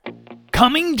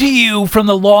Coming to you from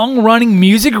the long-running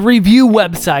music review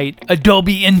website,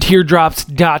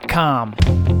 AdobeAndTeardrops.com.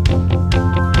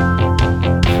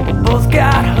 Both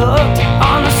got hooked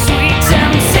on the sweet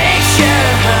temptation.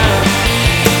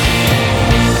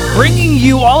 Bringing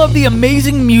you all of the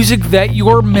amazing music that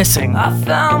you're missing. I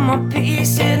found my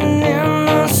peace hidden in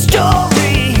the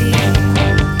story.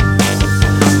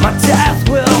 My death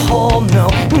will hold no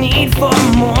need for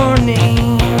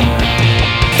mourning.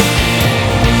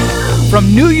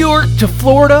 From New York to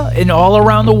Florida and all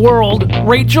around the world,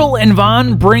 Rachel and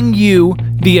Vaughn bring you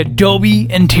the Adobe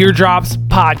and Teardrops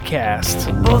podcast.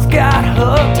 Both got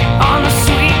hooked on the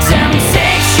sweet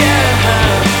temptation.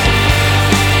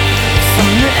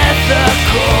 Some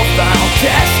mythical final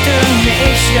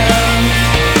destination.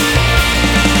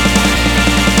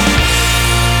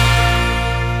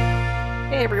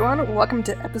 Hey everyone, welcome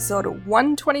to episode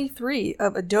 123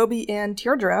 of Adobe and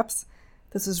Teardrops.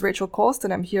 This is Rachel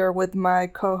Colston. I'm here with my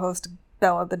co-host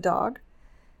Bella the dog.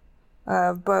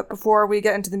 But before we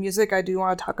get into the music, I do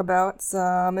want to talk about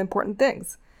some important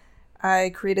things.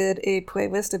 I created a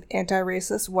playlist of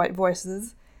anti-racist white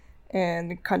voices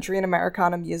in country and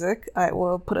Americana music. I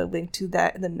will put a link to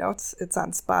that in the notes. It's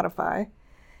on Spotify.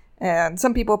 And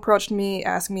some people approached me,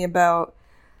 asking me about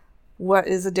what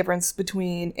is the difference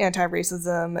between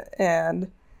anti-racism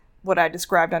and what I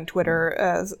described on Twitter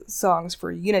as songs for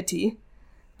unity.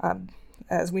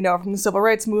 As we know from the civil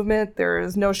rights movement, there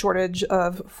is no shortage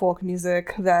of folk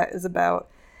music that is about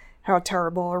how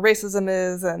terrible racism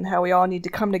is and how we all need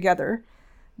to come together.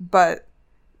 But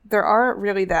there aren't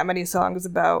really that many songs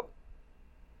about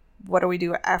what do we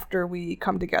do after we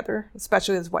come together,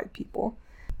 especially as white people.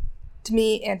 To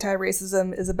me,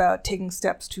 anti-racism is about taking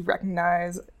steps to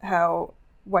recognize how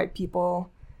white people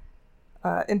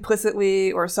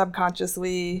implicitly or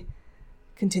subconsciously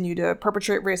continue to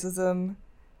perpetrate racism,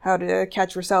 how to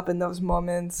catch yourself in those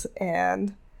moments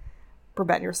and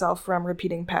prevent yourself from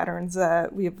repeating patterns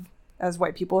that we, as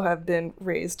white people, have been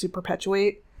raised to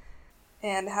perpetuate,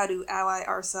 and how to ally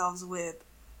ourselves with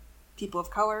people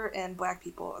of color and Black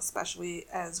people, especially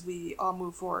as we all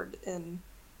move forward in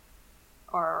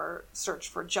our search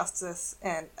for justice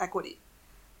and equity.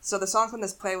 So the songs on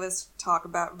this playlist talk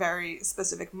about very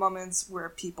specific moments where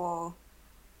people,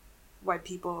 white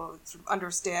people, sort of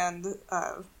understand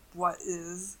what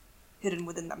is hidden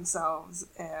within themselves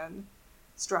and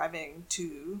striving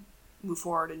to move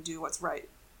forward and do what's right.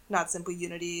 Not simply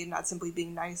unity, not simply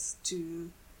being nice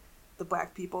to the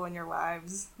Black people in your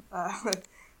lives,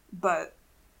 but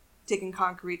taking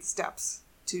concrete steps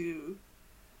to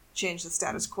change the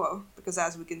status quo, because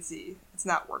as we can see, it's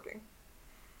not working.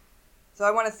 So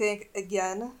I want to thank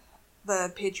again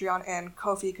the Patreon and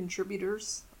Ko-fi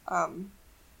contributors,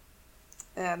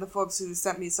 and the folks who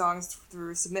sent me songs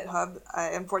through Submit Hub.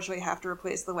 I unfortunately have to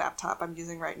replace the laptop I'm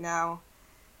using right now,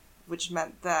 which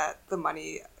meant that the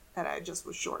money, and I just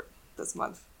was short this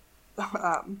month,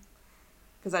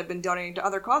 because I'd been donating to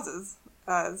other causes.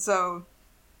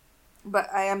 But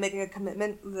I am making a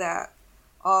commitment that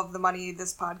all of the money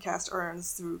this podcast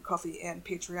earns through Ko-fi and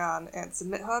Patreon and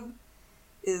Submit Hub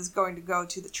is going to go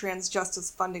to the Trans Justice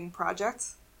Funding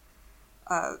Project.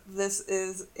 This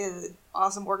is an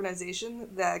awesome organization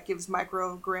that gives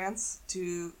micro grants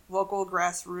to local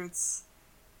grassroots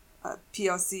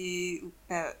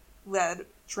POC-led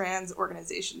trans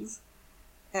organizations.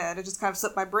 And it just kind of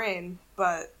slipped my brain,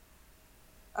 but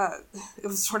it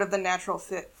was sort of the natural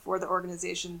fit for the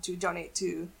organization to donate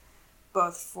to,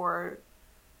 both for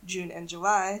June and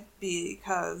July,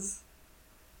 because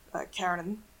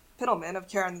Karen Pittleman of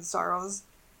Karen's Sorrows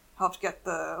helped get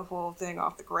the whole thing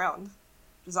off the ground,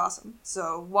 which is awesome.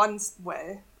 So one of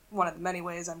the many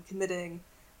ways I'm committing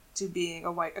to being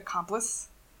a white accomplice,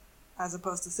 as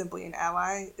opposed to simply an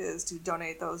ally, is to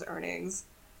donate those earnings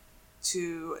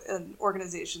to an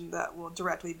organization that will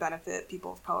directly benefit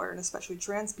people of color, and especially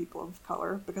trans people of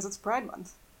color, because it's Pride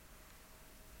Month.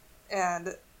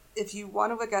 And if you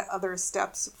want to look at other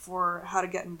steps for how to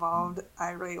get involved, I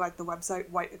really like the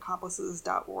website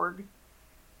whiteaccomplices.org.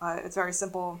 It's very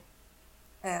simple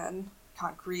and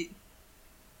concrete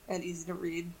and easy to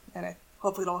read, and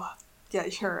hopefully it'll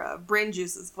get your brain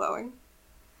juices flowing.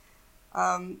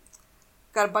 Got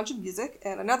a bunch of music,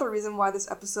 and another reason why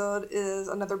this episode is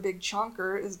another big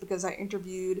chonker is because I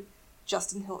interviewed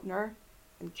Justin Hiltner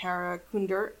and Kara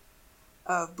Kundert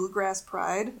of Bluegrass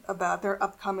Pride about their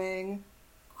upcoming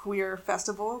queer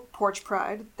festival, Porch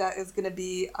Pride, that is going to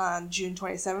be on June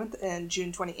 27th and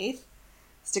June 28th.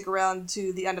 Stick around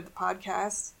to the end of the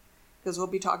podcast, because we'll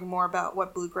be talking more about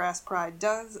what Bluegrass Pride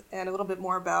does and a little bit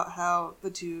more about how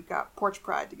the two got Porch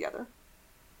Pride together.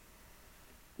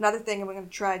 Another thing I'm going to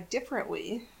try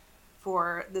differently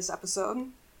for this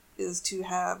episode is to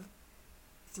have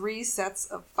 3 sets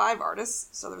of 5 artists.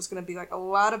 So there's going to be like a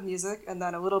lot of music and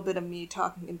then a little bit of me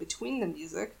talking in between the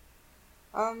music.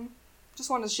 Just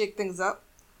wanted to shake things up.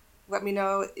 Let me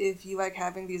know if you like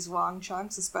having these long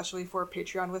chunks, especially for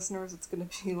Patreon listeners. It's going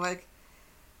to be like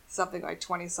something like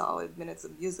 20 solid minutes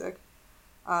of music.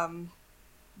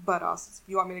 But also, if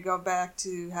you want me to go back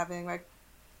to having like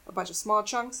a bunch of small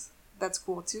chunks, that's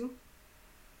cool too.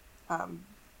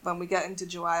 When we get into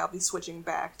July, I'll be switching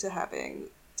back to having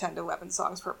 10 to 11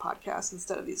 songs per podcast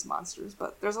instead of these monsters.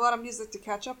 But there's a lot of music to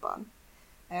catch up on.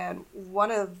 And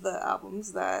one of the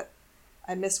albums that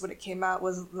I missed when it came out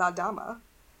was La Dama.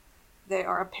 They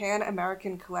are a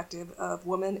Pan-American collective of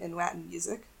women in Latin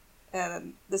music.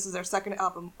 And this is their second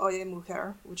album, Oye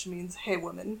Mujer, which means Hey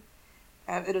Woman.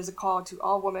 And it is a call to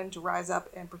all women to rise up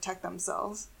and protect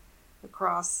themselves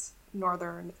across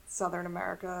Northern, Southern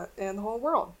America, and the whole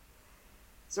world.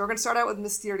 So we're going to start out with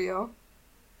Mysterio.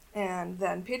 And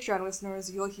then Patreon listeners,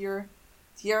 you'll hear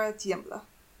Tierra Tiembla.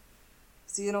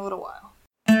 See you in a little while.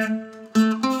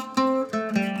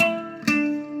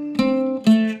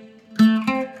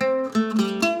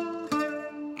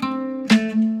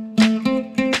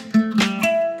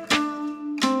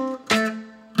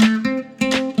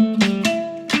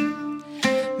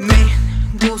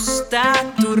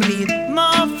 Tu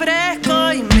ritmo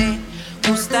fresco y me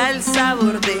gusta el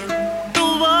sabor de tu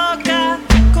boca,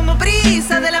 como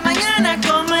brisa de la mañana,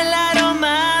 como el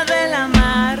aroma de la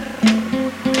mar.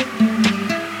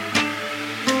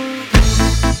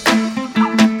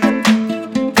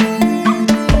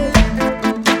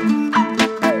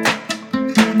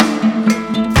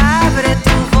 Abre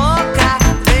tu boca,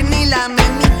 ven y lame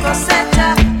mi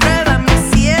cosecha, prueba mi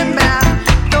siembra,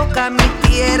 toca mi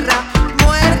tierra.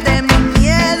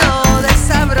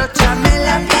 Desabróchame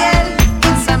la piel,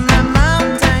 inside my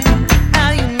mountain,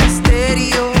 hay un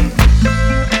misterio.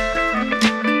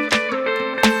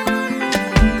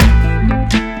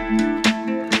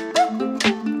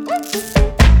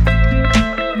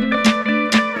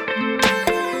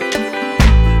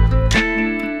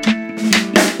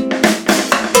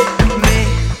 Me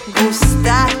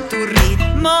gusta tu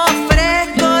ritmo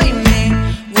fresco y me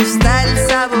gusta el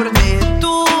sabor de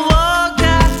tu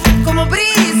boca, como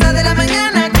brisa de la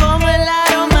mañana, como el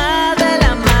aroma de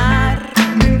la mar.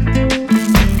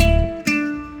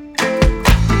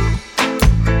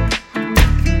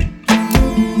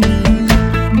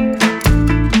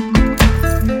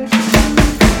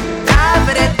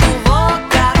 Abre tu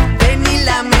boca, ven y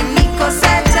lame mi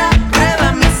cosecha, prueba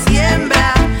mi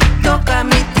siembra, toca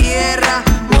mi tierra,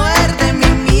 muerde mi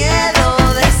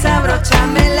miedo,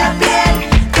 desabróchame la piel,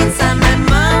 inside my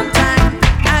mountain,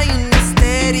 hay un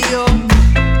misterio.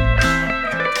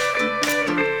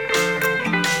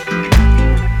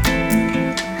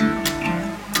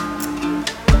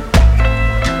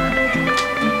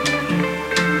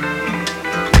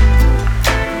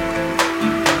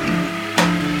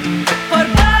 Por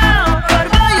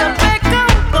polvo yo peco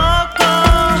un poco,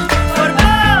 por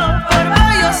polvo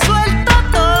yo suelto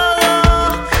todo,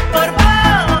 por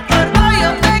polvo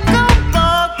yo peco un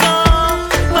poco,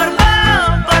 por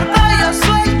polvo yo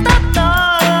suelto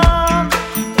todo.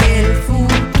 El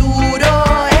futuro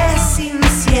es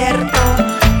incierto,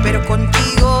 pero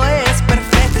contigo es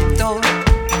perfecto.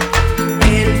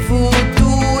 El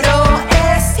futuro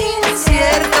es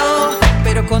incierto,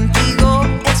 pero contigo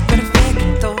es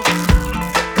perfecto.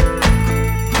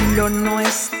 Lo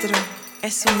nuestro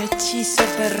es un hechizo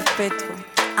perpetuo,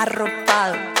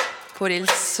 arropado por el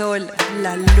sol,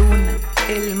 la luna,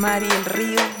 el mar y el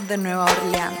río de Nueva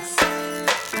Orleans.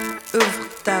 Ouvre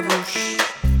ta bouche,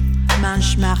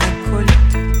 mange ma récolte,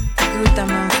 goûte à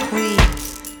mon fruit,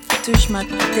 touche ma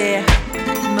terre,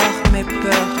 mords mes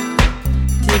peurs,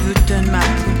 dévoûte ma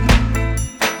peau,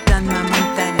 dans ma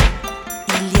montagne,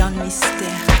 il y a un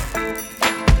mystère.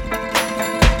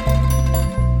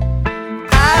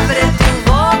 Abre tu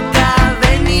boca,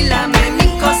 ven y lame mi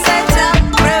cosecha,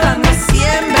 prueba mi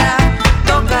siembra,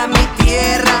 toca mi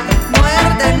tierra,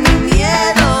 muerde mi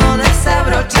miedo,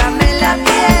 desabróchame la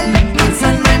piel,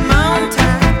 inside my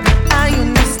mountain, hay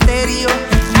un misterio.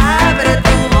 Abre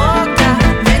tu boca,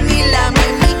 ven y lame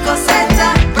mi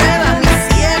cosecha,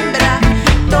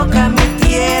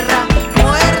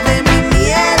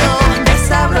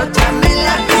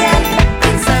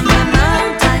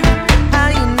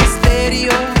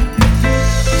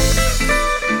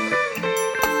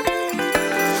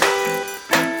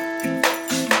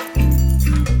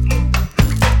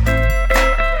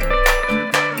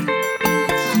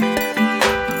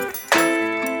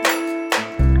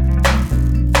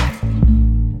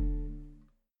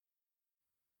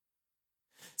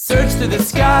 Searched through the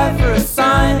sky for a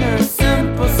sign or a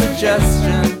simple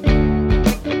suggestion.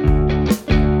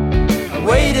 I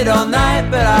waited all night,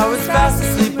 but I was fast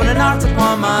asleep when it knocked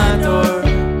upon my door.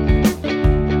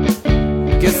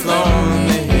 Gets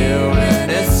lonely here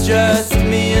when it's just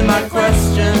me and my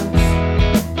questions.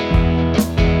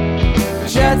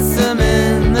 Jetsam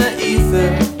in the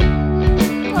ether,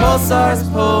 pulsar's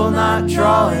pull, not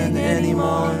drawing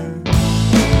anymore.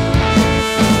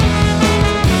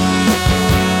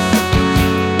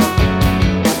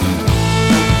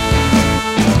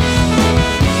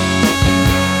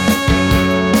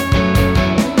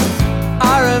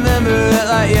 I remember it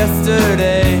like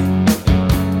yesterday.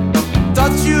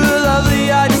 Thought you were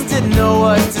lovely, I just didn't know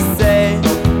what to say.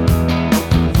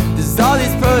 There's all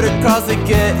these protocols that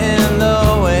get in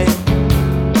the way.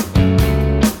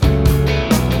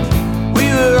 We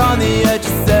were on the edge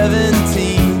of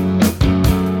 17.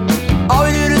 All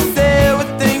we knew to say were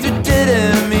things we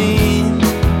didn't mean.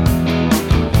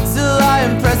 Still I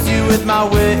impress you with my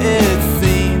wit, it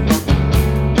seems.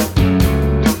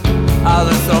 I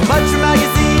learned so much from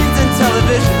magazines and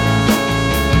television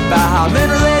about how men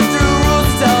relate through rules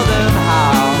to tell them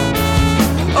how.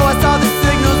 Oh, I saw the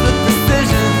signals with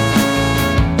precision.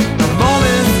 The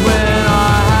moments when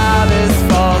our habits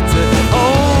faltered,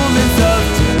 omens of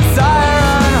desire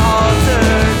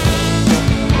unhaltered.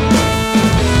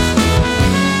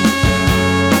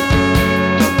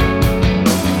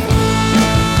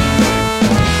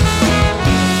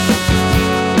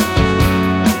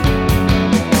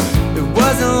 It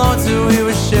wasn't long till we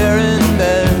were sharing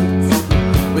beds,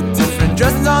 with different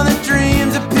dresses on the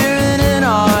dreams appearing in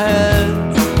our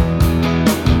heads.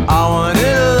 I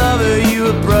wanted a lover, you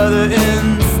a brother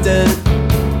instead.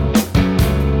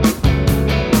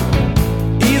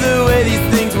 Either way, these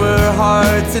things were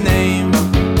hard to name.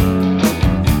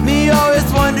 Me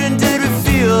always wondering, did we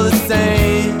feel the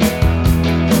same?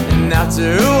 And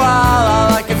after a while,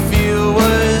 all I could feel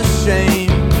was shame.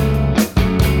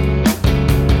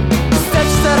 Instead,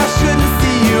 she said I shouldn't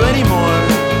see you anymore.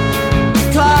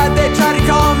 Clyde, they tried to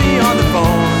call me on the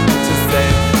phone to say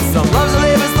some love's a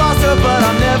labor's lost her, but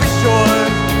I'm never sure.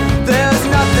 There's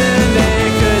nothing they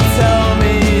could tell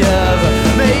me ever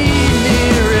made me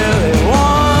really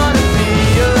wanna be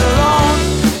alone.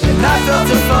 And I felt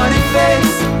a funny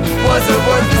face. Was it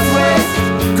worth this waste?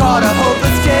 Caught a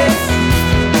hopeless case.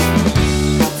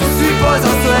 Sweet boys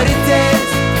on sweaty days,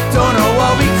 don't know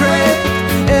what we crave.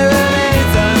 It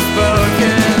remains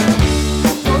unspoken.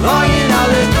 Longing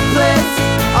outlived the place,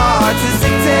 our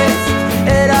artistic taste.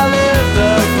 It outlived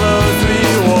the clothes we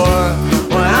wore.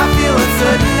 When I feel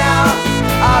uncertain now,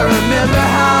 I remember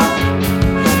how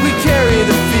we carry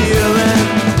the feeling.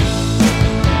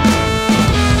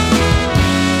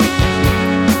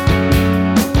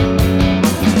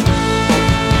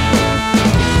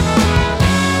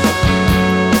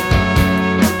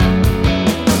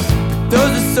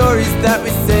 Those are stories that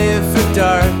we save for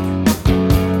dark.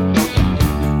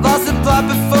 Lost the plot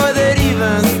before they'd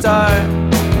even start.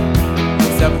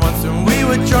 Except once when we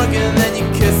were drunk and then you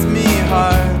kissed me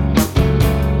hard.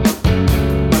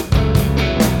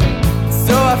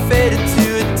 So I faded to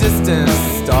a distant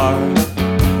star,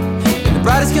 in the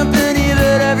brightest company,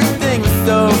 but everything was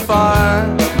so far.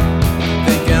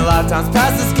 Thinking lifetimes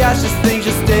past this gaseous things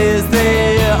just stay as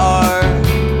they are.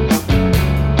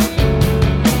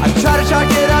 I try to chalk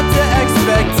it up to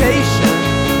expectation,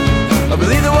 I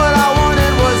believe that what I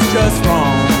wanted was just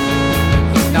wrong.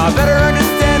 Now I better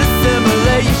understand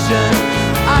assimilation.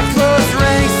 I closed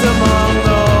ranks among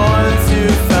the ones who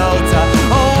felt I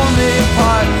only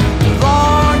part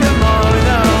belonged among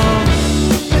them.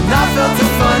 And I felt a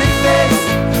funny face.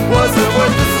 Was it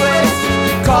worth this waste?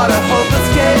 Caught a hopeless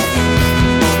case.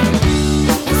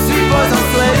 Sweet boys on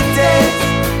sweaty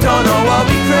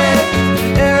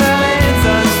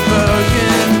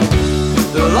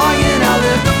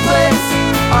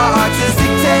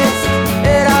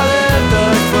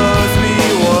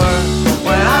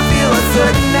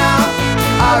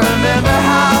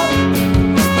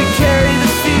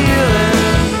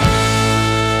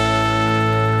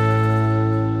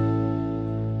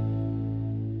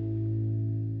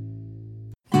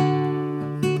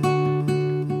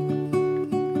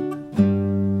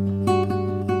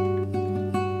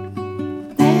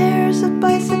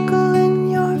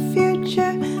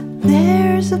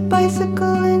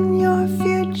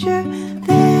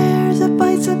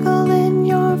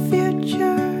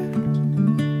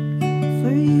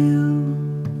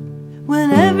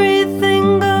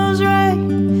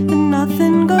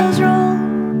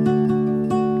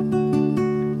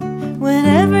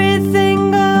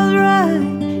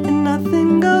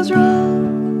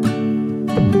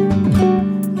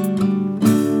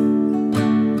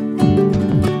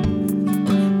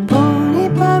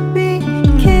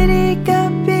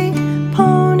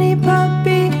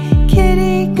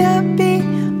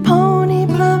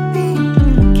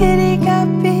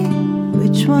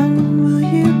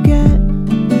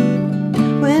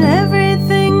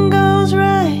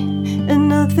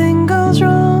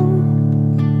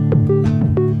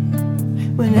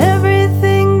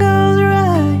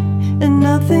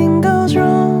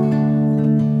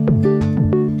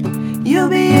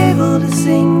grateful to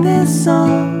sing this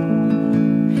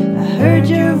song. I heard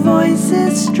your voice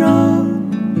is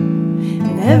strong,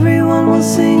 and everyone will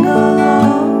sing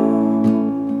along.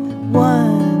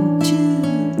 1,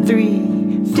 2, 3.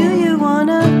 Do you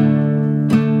wanna?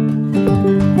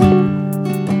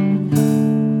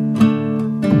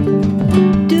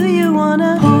 Do you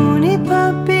wanna? Pony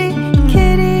puppy,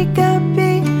 kitty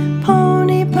guppy,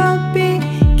 pony puppy,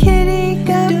 kitty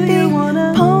guppy. Do you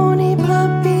wanna? Pony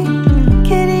puppy,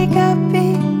 kitty guppy.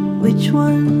 Which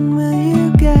one will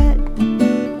you get?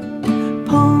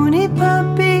 Pony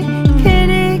puppy,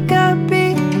 kitty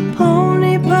guppy,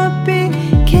 pony puppy,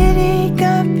 kitty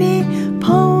guppy,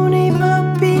 pony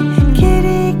puppy,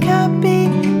 kitty guppy.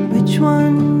 Which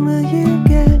one will you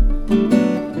get?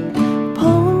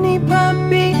 Pony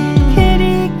puppy,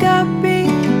 kitty guppy,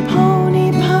 pony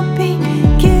puppy,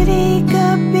 kitty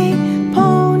guppy,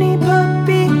 pony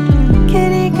puppy,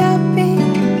 kitty guppy.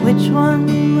 Which one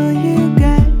will you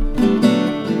get?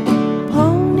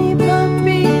 Pony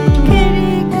puppy,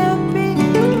 kitty guppy,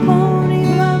 pony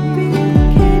puppy,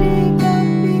 kitty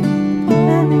guppy,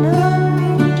 pony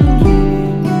puppy, kitty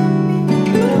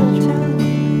guppy.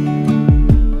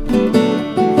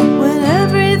 When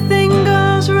everything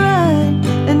goes right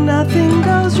and nothing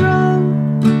goes wrong.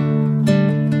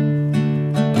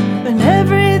 When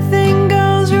everything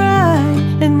goes right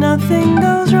and nothing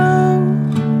goes wrong.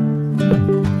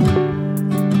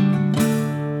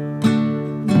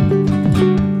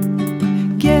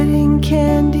 Getting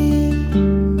candy,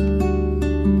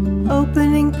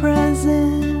 opening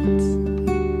presents,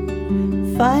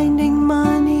 finding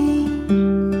money,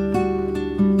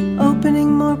 opening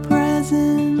more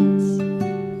presents.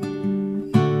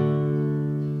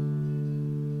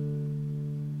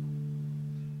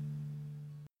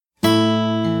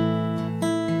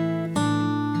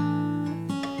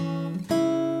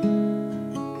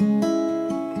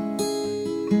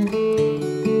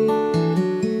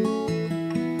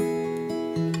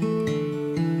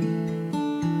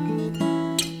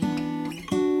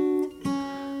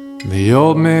 The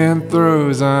old man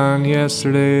throws on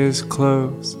yesterday's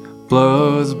clothes,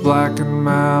 blows black and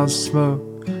mild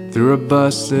smoke through a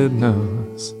busted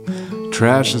nose.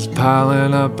 Trash is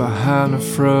piling up behind a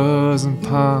frozen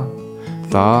pond.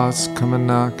 Thoughts come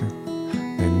a-knocking,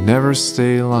 they never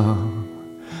stay long.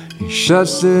 He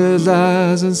shuts his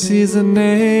eyes and sees a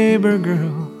neighbor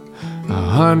girl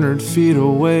 100 feet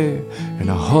away in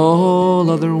a whole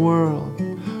other world,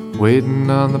 waiting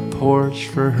on the porch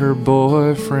for her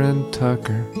boyfriend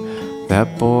Tucker.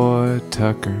 That boy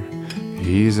Tucker,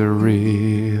 he's a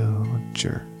real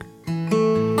jerk.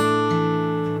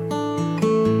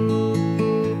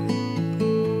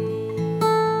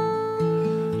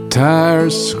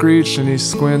 Tires screech and he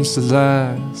squints his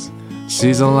eyes,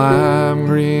 sees a lime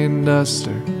green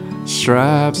duster,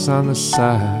 stripes on the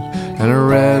side, and a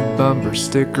red bumper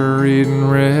sticker reading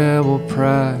Rebel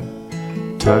Pride.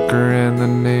 Tucker and the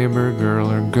neighbor girl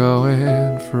are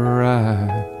going for a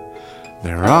ride.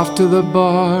 They're off to the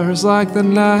bars like the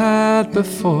night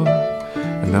before,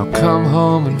 and they'll come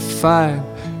home and fight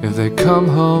if they come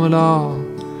home at all.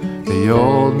 The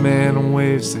old man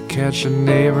waves to catch a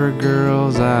neighbor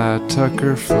girl's eye.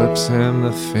 Tucker flips him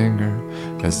the finger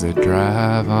as they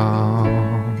drive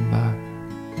on by.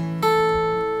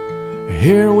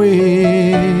 Here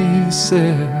we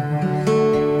sit,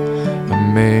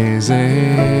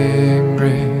 amazing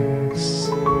grace,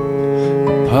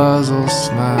 a puzzle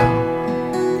smile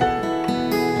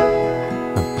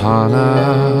upon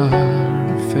our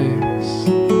face,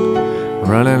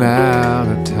 running out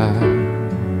of time,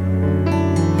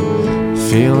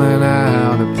 feeling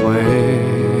out of place.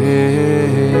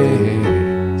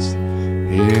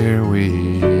 Here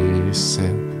we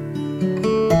sit,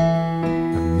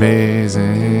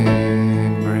 amazing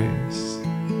grace.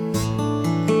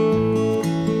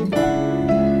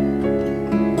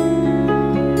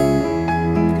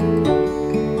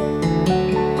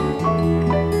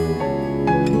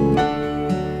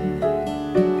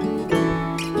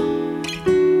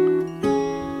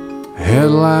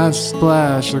 Headlights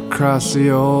splash across the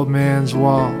old man's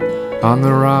wall on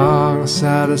the wrong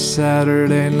side of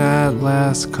Saturday night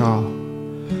last call.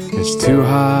 It's too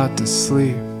hot to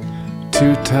sleep,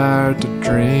 too tired to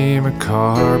dream. A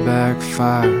car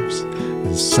backfires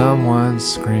and someone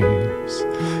screams.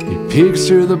 He peeks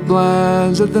through the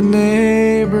blinds at the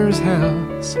neighbor's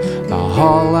house. The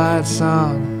hall lights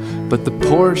on, but the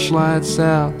porch lights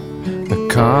out. The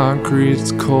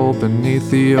concrete's cold beneath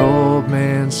the old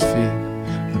man's feet.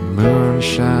 The moon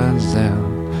shines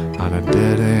down on a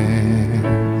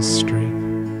dead-end street.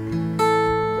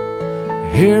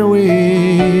 Here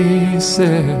we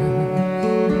sit,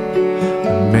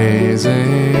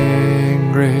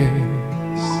 Amazing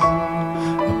grace,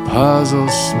 a puzzle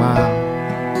smile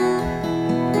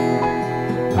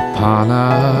upon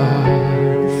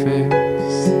our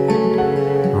face,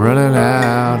 running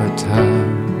out of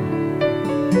time,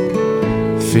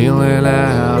 feeling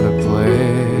out of place.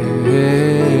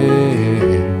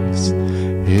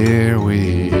 Here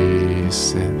we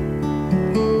sit,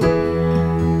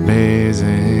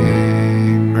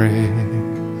 amazing grace.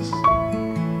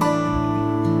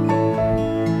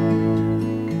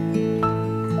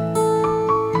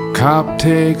 Cop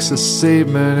takes a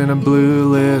statement in a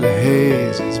blue lit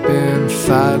haze. He's been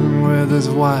fighting with his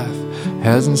wife,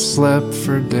 hasn't slept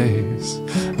for days.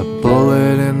 A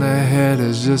bullet in the head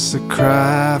is just a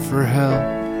cry for help,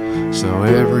 so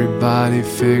everybody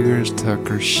figures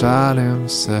Tucker shot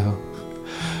himself.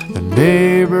 The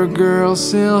neighbor girl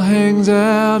still hangs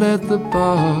out at the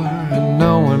bar, and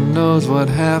no one knows what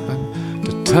happened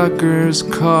to Tucker's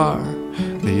car.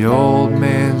 The old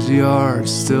man's yard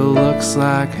still looks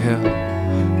like hell,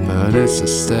 but it's a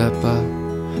step up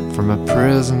from a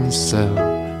prison cell.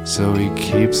 So he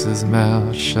keeps his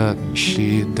mouth shut and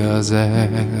she does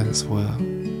as well.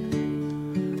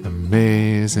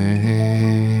 Amazing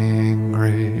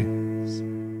grace.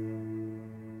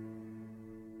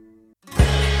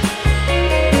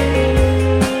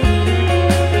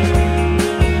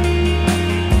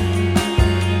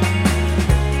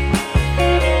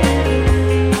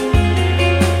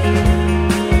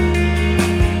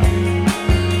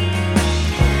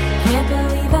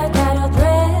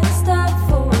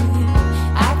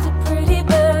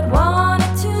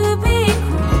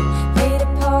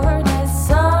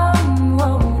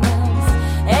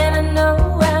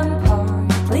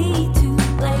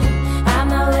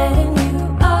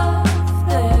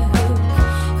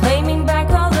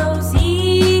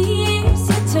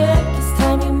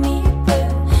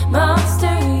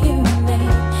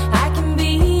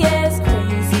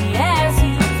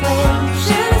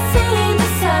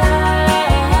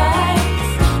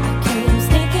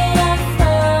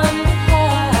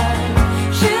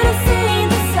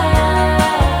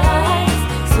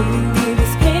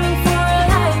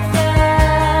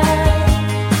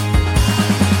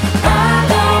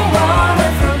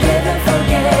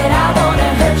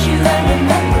 Forget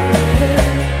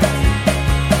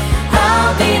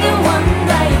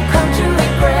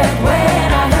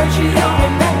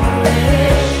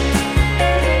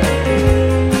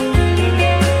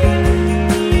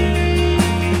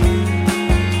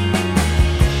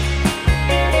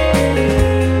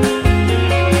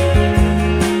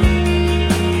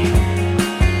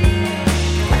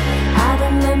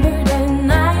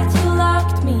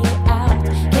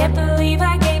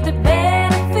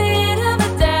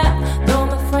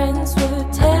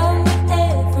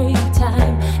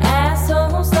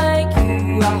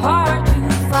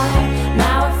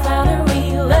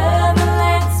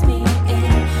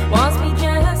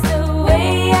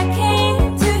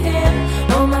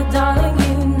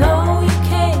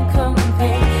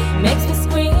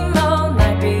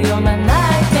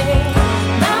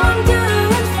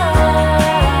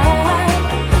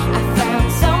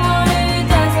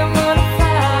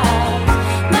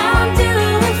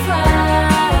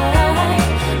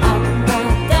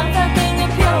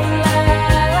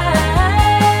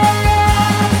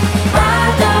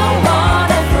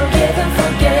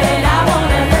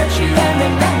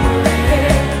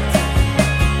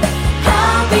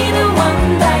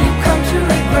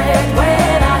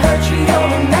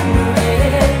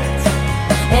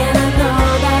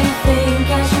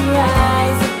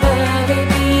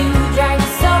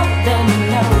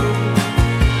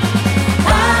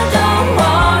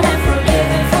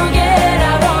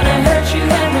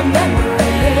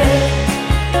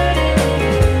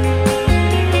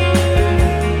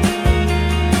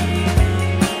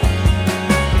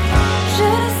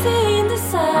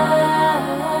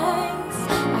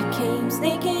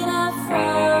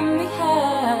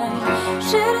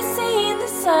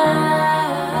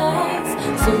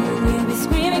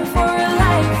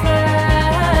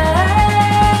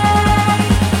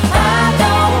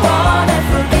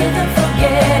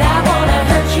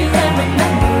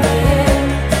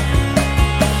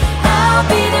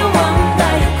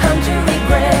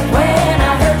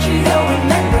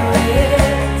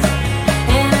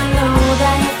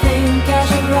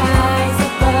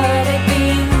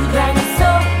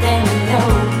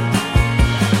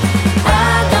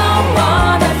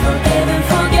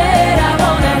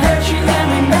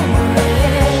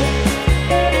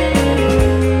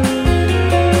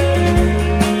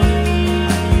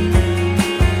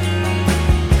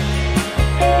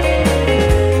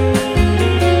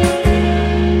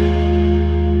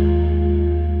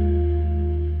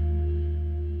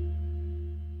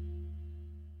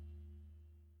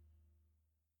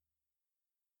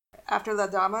After La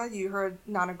Dama, you heard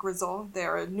Nana Grizzle.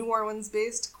 They're a New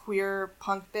Orleans-based queer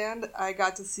punk band. I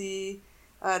got to see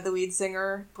the lead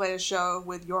singer play a show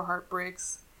with Your Heart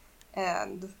Breaks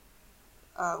and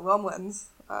Lomlands,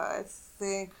 I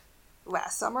think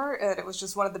last summer, and it was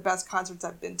just one of the best concerts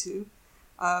I've been to.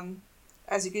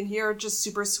 As you can hear, just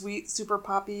super sweet, super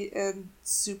poppy, and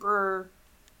super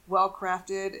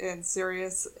well-crafted and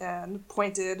serious and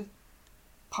pointed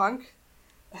punk.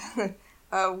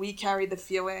 We Carry the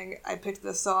Feeling. I picked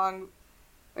this song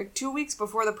like 2 weeks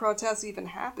before the protests even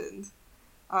happened.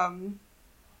 I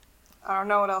don't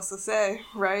know what else to say,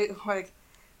 right? Like,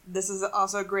 this is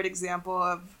also a great example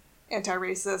of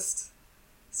anti-racist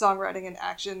songwriting in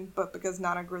action, but because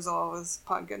Nana Grizzle was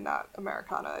punk and not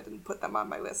Americana, I didn't put them on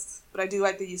my list. But I do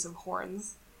like the use of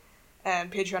horns.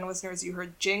 And Patreon listeners, you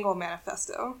heard Jangle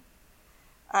Manifesto.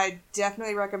 I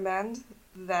definitely recommend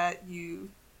that you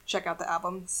check out the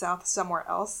album South Somewhere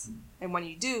Else, and when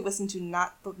you do, listen to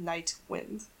Not the Night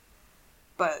Wind.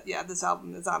 But yeah, this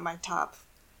album is on my top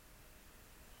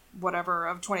whatever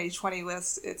of 2020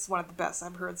 list. It's one of the best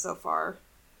I've heard so far.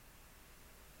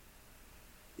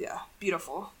 Yeah,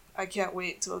 beautiful. I can't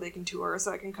wait till they can tour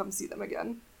so I can come see them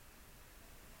again.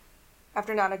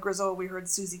 After Nana Grizzle, we heard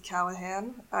Susie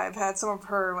Callahan. I've had some of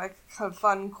her like kind of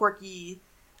fun, quirky,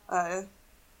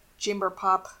 chamber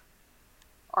pop,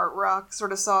 art rock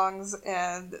sort of songs,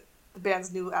 and the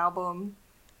band's new album,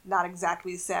 Not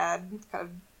Exactly Sad, kind of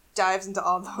dives into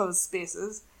all those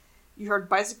spaces. You heard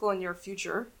Bicycle in Your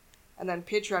Future, and then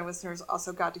Patreon listeners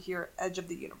also got to hear Edge of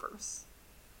the Universe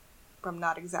from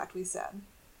Not Exactly Sad.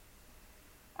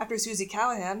 After Susie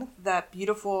Callahan, that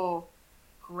beautiful,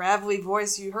 gravelly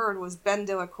voice you heard was Ben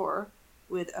Delacour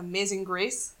with Amazing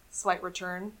Grace, Slight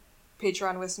Return.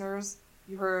 Patreon listeners,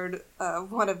 you heard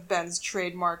one of Ben's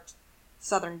trademarked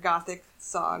Southern Gothic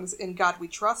songs, In God We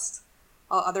Trust,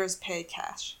 All Others Pay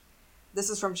Cash.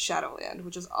 This is from Shadowland,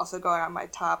 which is also going on my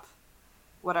top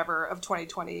whatever of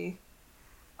 2020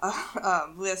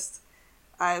 list.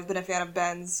 I've been a fan of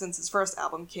Ben's since his first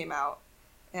album came out,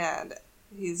 and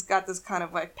he's got this kind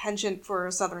of like penchant for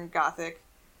Southern Gothic,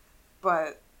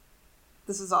 but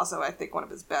this is also, I think, one of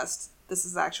his best. This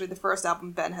is actually the first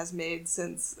album Ben has made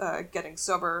since getting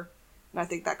sober, and I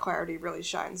think that clarity really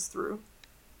shines through.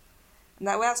 And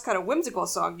that last kind of whimsical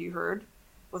song you heard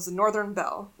was The Northern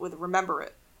Belle with Remember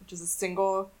It, which is a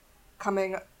single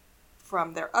coming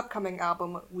from their upcoming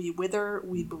album, We Wither,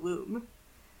 We Bloom.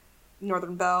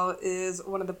 Northern Belle is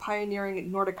one of the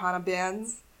pioneering Nordicana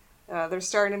bands. They're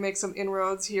starting to make some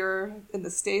inroads here in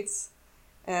the States.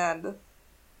 And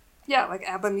yeah, like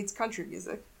ABBA meets country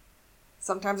music.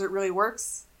 Sometimes it really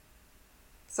works.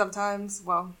 Sometimes,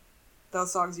 well,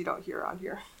 those songs you don't hear on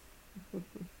here.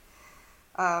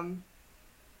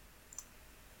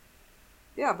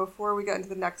 Yeah, before we get into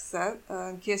the next set,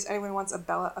 in case anyone wants a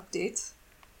Bella update,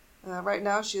 right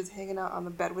now she is hanging out on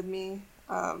the bed with me.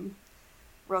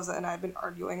 Rosa and I have been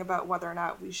arguing about whether or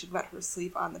not we should let her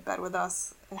sleep on the bed with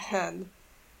us, and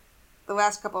the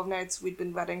last couple of nights we'd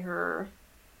been letting her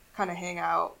kind of hang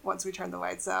out once we turned the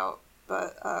lights out,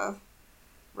 but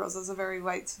Rosa's a very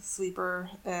light sleeper,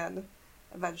 and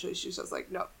eventually she's just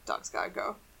like, nope, dog's gotta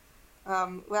go.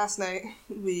 Last night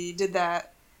we did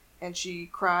that, and she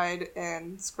cried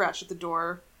and scratched at the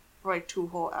door for like 2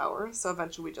 whole hours, so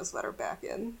eventually we just let her back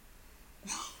in.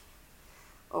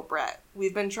 Oh, brat.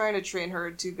 We've been trying to train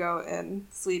her to go and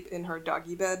sleep in her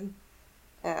doggy bed,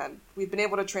 and we've been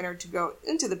able to train her to go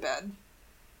into the bed,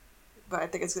 but I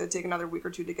think it's going to take another week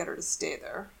or 2 to get her to stay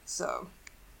there, so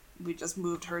we just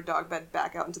moved her dog bed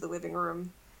back out into the living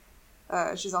room.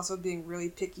 She's also being really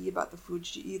picky about the food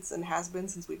she eats and has been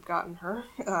since we've gotten her.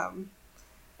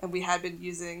 And we had been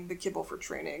using the kibble for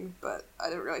training, but I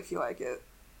didn't really feel like it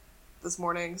this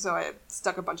morning, so I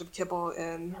stuck a bunch of kibble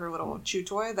in her little chew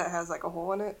toy that has like a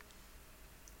hole in it.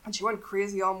 And she went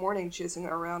crazy all morning chasing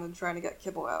it around and trying to get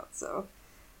kibble out, so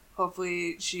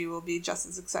hopefully she will be just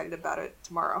as excited about it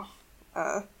tomorrow.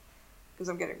 Because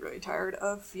I'm getting really tired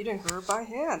of feeding her by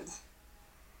hand.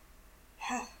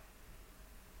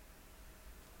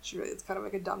 She really is kind of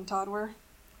like a dumb toddler.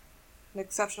 An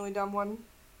exceptionally dumb one.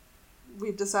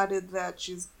 We've decided that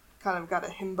she's kind of got a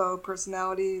himbo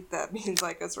personality. That means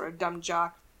like a sort of dumb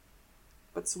jock,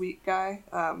 but sweet guy.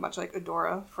 Much like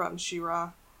Adora from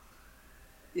She-Ra.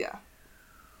 Yeah.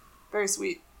 Very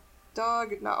sweet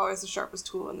dog. Not always the sharpest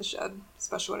tool in the shed,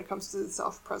 especially when it comes to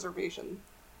self-preservation.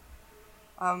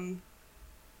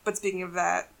 But speaking of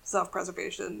that,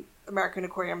 self-preservation, American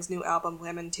Aquarium's new album,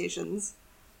 Lamentations,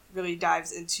 really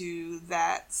dives into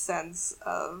that sense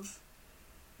of,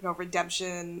 you know,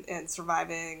 redemption and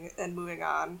surviving and moving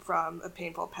on from a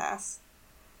painful past.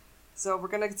 So we're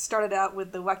going to start it out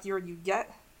with The Luckier You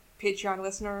Get. Patreon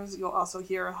listeners, you'll also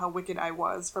hear How Wicked I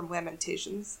Was from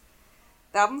Lamentations.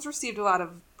 The album's received a lot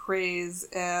of praise,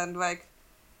 and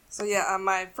on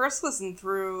my first listen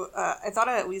through, I thought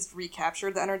I at least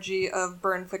recaptured the energy of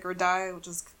Burn, Flicker, Die, which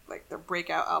is like their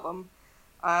breakout album.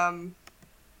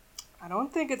 I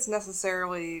don't think it's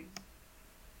necessarily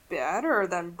better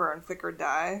than Burn, Flicker,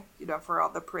 Die, for all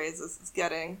the praises it's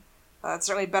getting. It's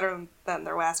certainly better than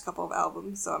their last couple of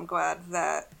albums, so I'm glad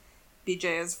that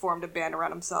BJ has formed a band around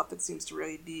himself that seems to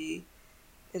really be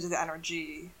into the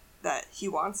energy that he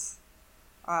wants.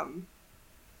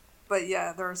 But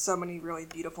yeah, there are so many really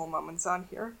beautiful moments on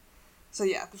here. So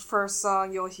yeah, the first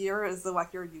song you'll hear is The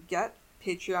Luckier You Get.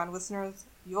 Patreon listeners,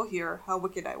 you'll hear How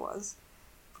Wicked I Was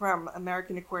from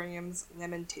American Aquarium's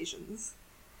Lamentations.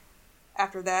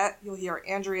 After that, you'll hear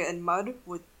Andrea and Mud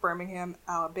with Birmingham,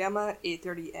 Alabama,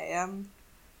 8:30 a.m.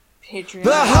 Patreon.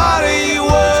 The harder you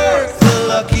work, the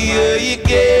luckier you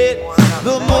get.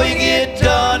 The more you get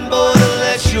done, boy, the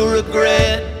less you'll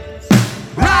regret.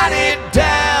 Write it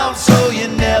down so you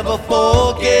never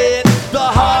forget. The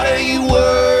harder you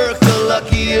work, the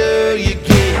luckier you get.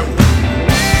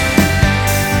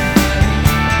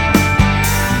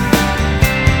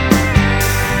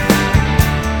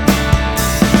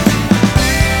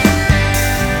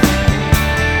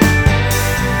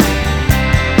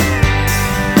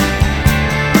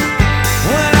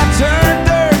 When I turned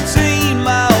 13,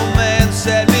 my old man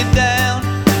sat me down.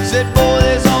 Said, boy,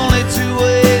 there's only two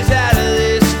ways out of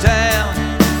this town.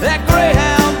 That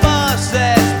Greyhound bus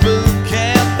that's boot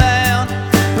camp bound.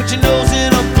 Put your nose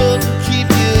in a book and keep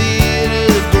your ear to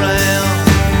the ground.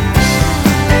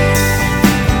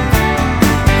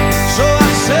 So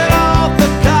I set off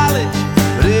for college,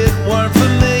 but it weren't for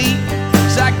me.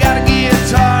 So I got a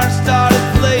guitar and started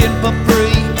playing for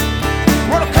free.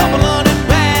 Wrote a couple hundred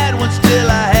bad ones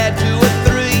till I had two or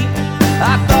three.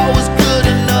 I thought was good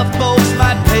enough, folks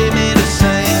might pay me to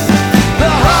sing. The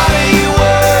harder you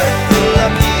work, the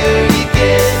luckier you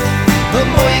get. The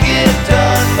more you get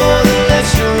done, boy, the less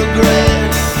you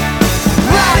regret.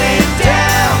 Write it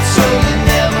down so you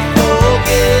never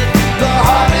forget. The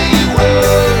harder you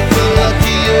work, the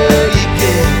luckier you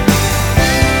get.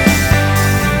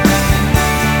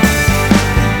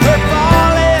 Work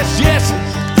far less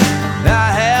yeses, I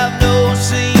have no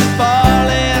seen far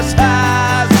less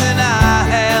highs than I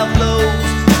have lows.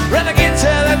 Rather get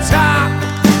to the top,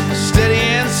 steady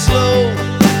and slow,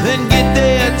 than get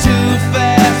there too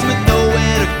fast with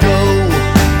nowhere to go.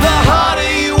 The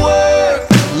harder you work,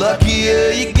 the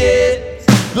luckier you get.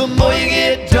 The more you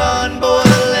get done, boy,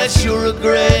 the less you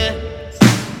regret.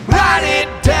 Write it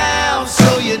down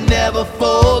so you never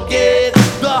forget.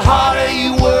 The harder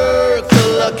you work, the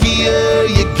luckier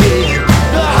you get.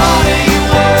 The harder you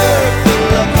work, the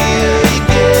luckier you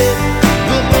get.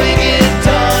 The more you get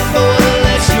done, boy, the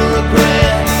less you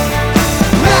regret.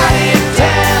 Write it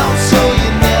down so you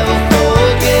never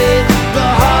forget. The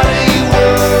harder you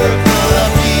work, the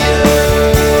luckier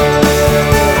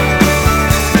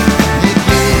you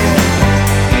get.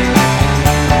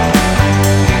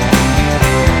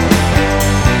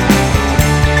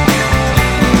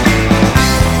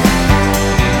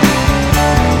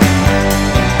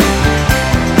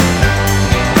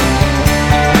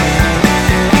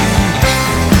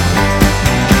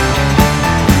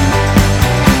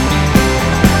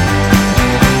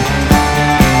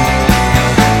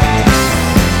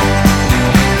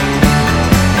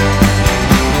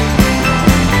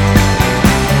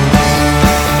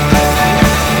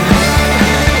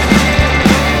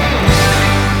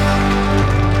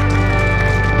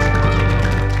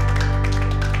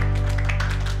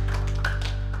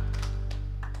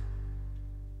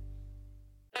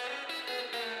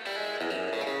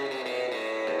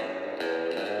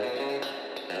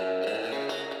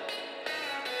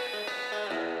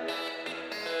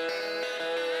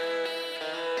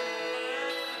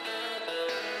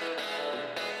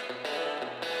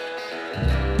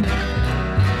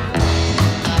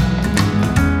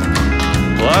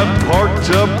 I've parked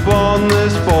up on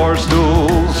this bar stool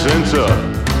since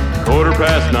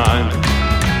 9:15.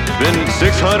 Been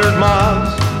 600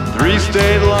 miles, 3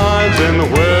 state lines, and the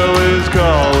well is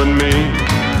calling me.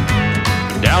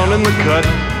 Down in the cut,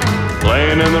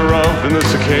 laying in the rough, and the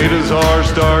cicadas are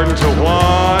starting to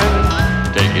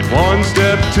whine. Take it 1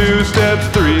 step, 2 steps,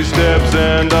 3 steps,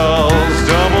 and I'll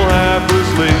stumble half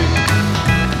asleep.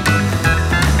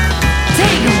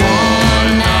 Take it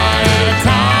one night at a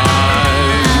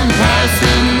time,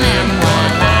 passing them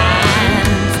white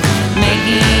lines,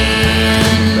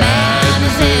 making bad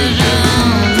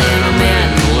decisions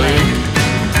intermittently.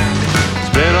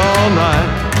 Spent all night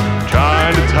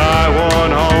trying to tie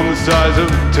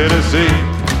Tennessee,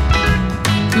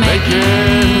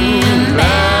 making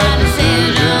bad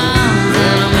decisions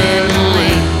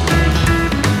intermittently.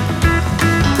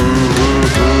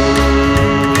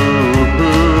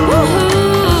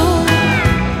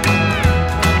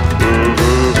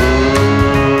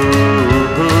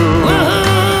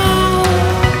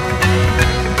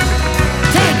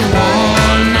 Take it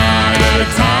one night at a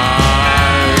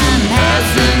time,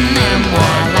 passing them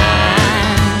white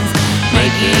lines,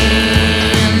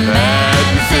 making bad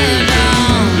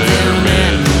decisions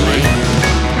intermittently.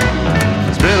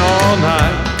 Spent all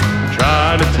night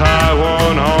trying to tie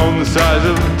one on the size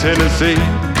of Tennessee,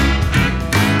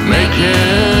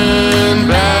 making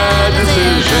bad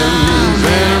decisions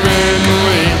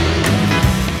intermittently.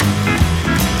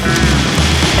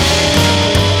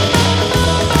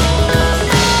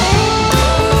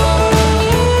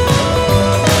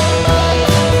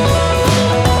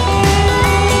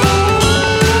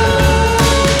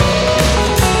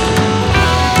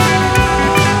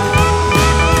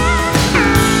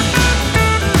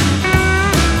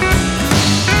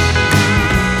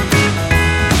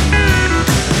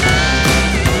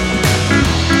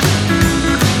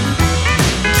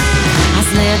 I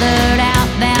slithered out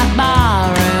that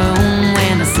barroom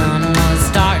when the sun was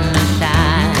starting to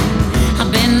shine.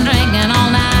 I've been drinking all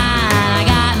night, I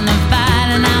got in a fight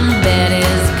and I'm bed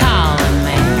is calling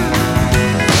me.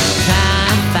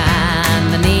 Trying to find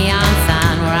the neon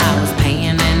sign where I was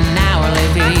paying an hourly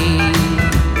fee,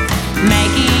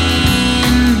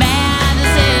 making bad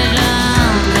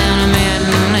decisions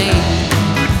intermittently.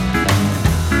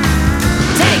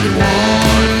 Take it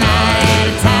one night at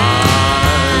a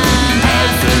time,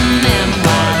 passing them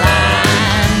white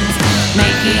lines,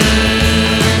 making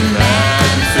bad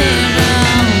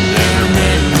decisions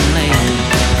intermittently.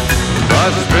 I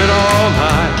spent all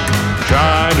night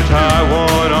trying to tie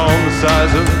one on the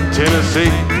size of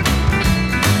Tennessee,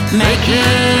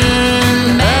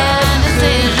 Making bad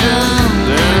decisions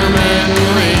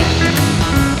intermittently.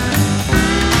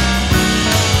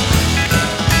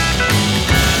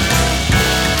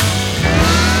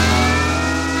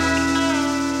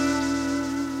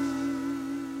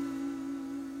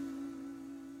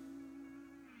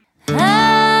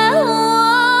 I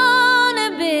wanna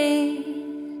be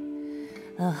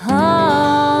a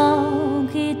honky-tonk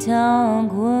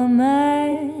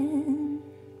woman.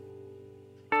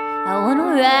 I wanna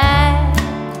write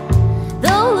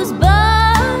those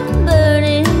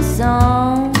bomb-burning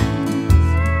songs.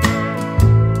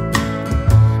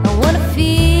 I wanna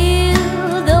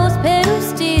feel those pedal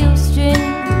steel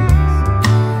strings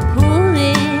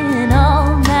pulling all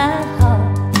my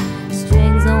heart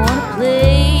strings. I wanna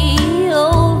play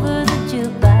over the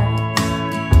jukebox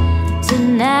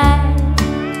tonight.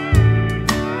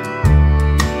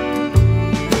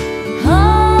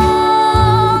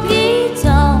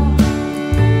 Honky-tonk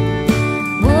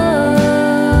woman,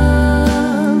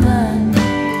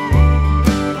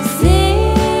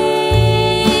 sing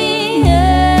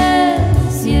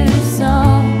us your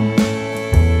song.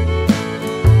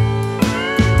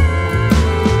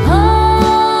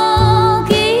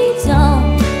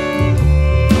 Honky-tonk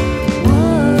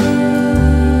woman,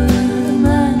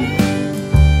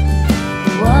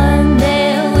 one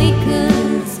that we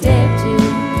could step to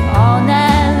all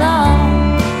night long.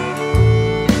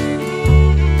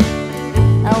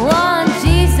 I want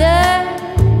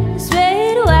Jesus,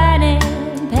 red wine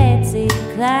and Patsy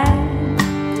Cline.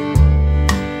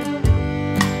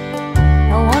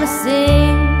 I wanna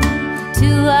sing to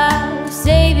our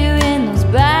Savior in those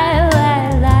bright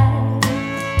white lights.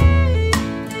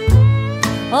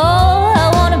 Oh, I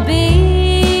wanna be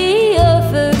your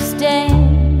first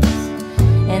dance,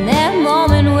 and that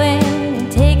moment when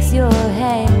it takes your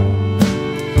hand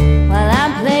while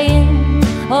I'm playing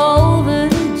over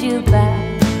the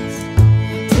jukebox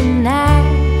tonight.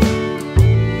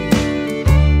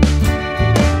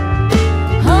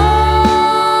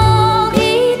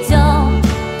 Honky-tonk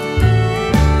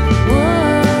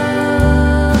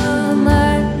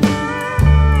woman,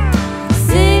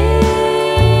 sing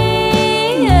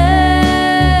us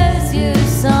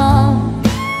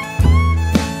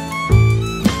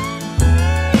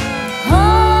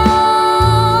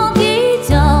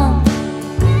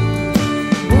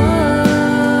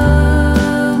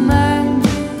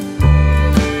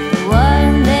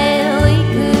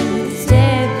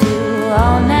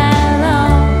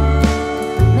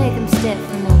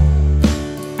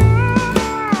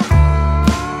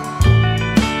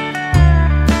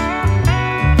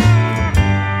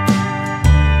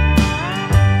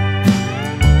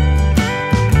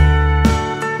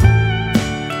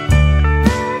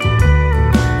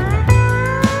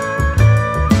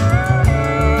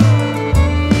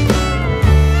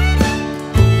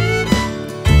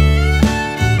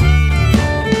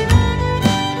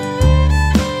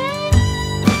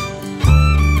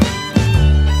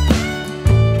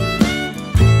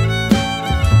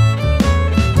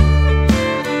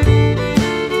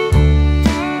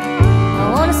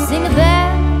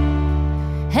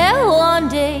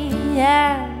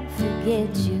I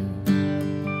forget you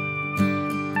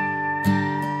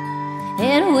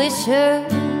and wish her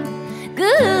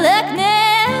good luck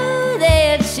now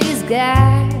that she's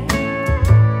got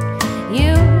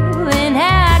you. And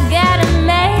I got a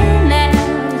man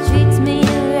now who treats me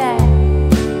right,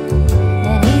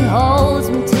 and he holds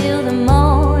me till the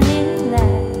morning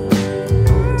light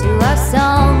to our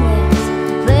song that's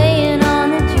playing on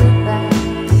the jukebox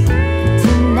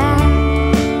tonight.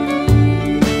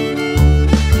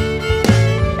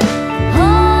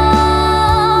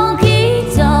 Honky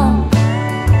tonk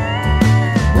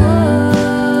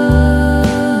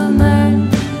woman,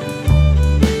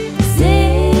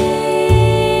 sing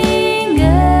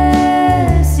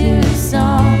us your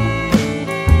song.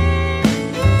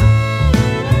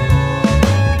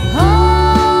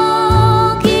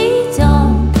 Honky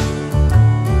tonk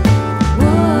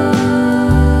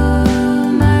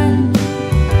woman,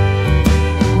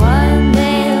 one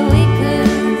that we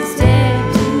could stare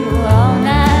to all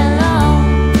night long.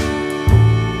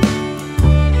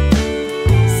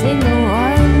 Sing the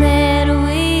one that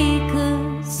we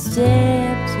could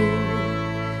stare to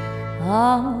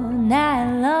all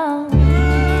night long.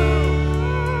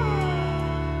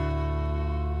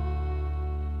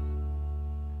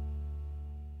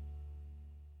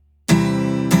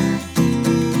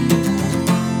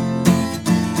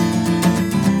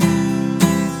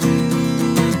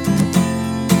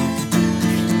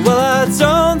 Well, I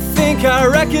don't think I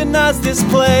recognize this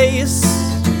place.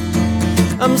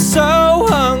 I'm so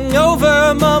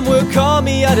hungover, Mom would call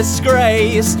me a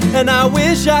disgrace. And I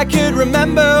wish I could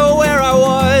remember where I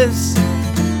was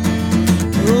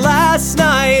last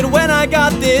night when I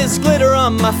got this glitter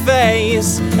on my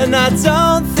face. And I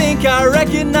don't think I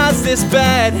recognize this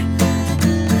bed,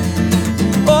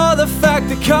 or the fact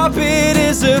the carpet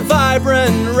is a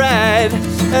vibrant red.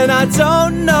 And I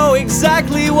don't know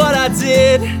exactly what I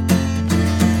did.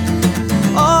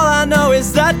 All I know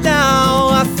is that now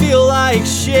I feel like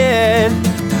shit.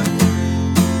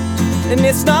 And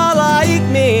it's not like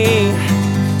me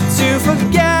to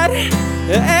forget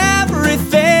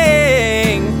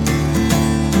everything.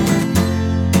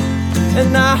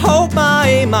 And I hope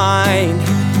my mind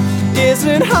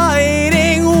isn't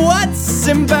hiding what's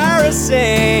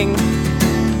embarrassing.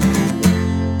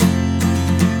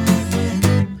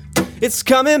 It's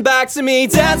coming back to me,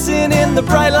 dancing in the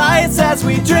bright lights as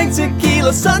we drink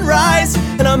tequila sunrise.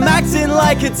 And I'm acting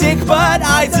like a dick, but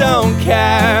I don't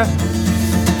care.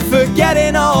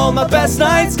 Forgetting all my best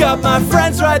nights, got my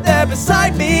friends right there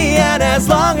beside me. And as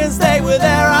long as they were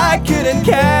there, I couldn't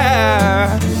care.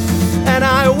 And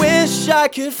I wish I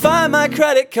could find my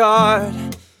credit card.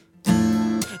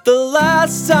 The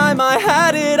last time I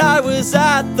had it, I was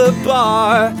at the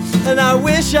bar. And I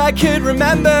wish I could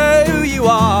remember who you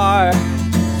are,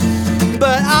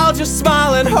 but I'll just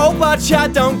smile and hope our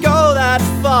chat don't go that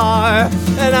far.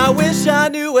 And I wish I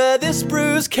knew where this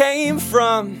bruise came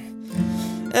from,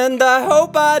 and I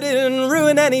hope I didn't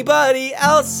ruin anybody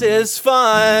else's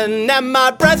fun. And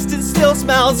my breath still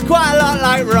smells quite a lot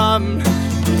like rum,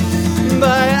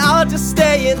 but I'll just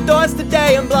stay indoors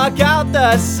today and block out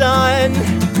the sun.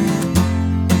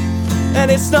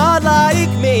 And it's not like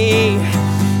me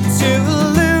to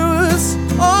lose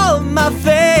all my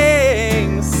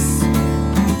things.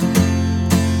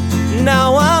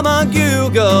 Now I'm on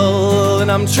Google and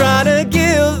I'm trying to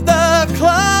give the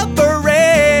club a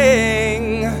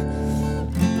ring,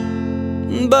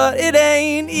 but it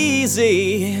ain't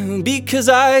easy because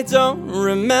I don't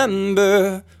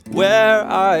remember where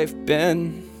I've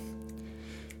been.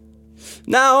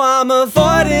 Now I'm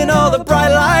avoiding all the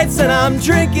bright lights and I'm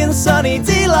drinking Sunny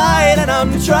Delight, and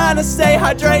I'm trying to stay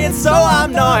hydrated so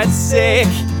I'm not sick.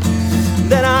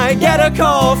 Then I get a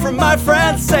call from my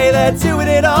friends, say they're doing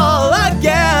it all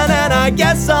again, and I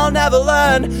guess I'll never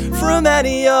learn from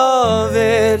any of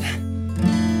it.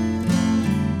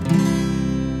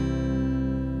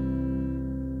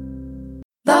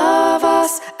 Love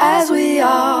us as we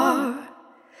are,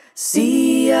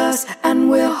 see us and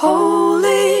we're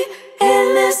holy.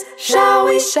 In this shall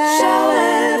we shall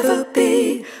ever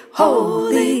be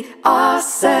holy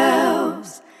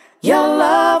ourselves. Your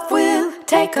love will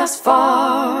take us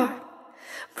far.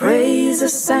 Praise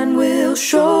us and we'll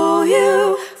show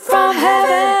you from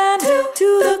heaven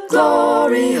to the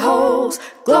glory holes,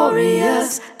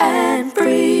 glorious and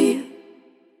free.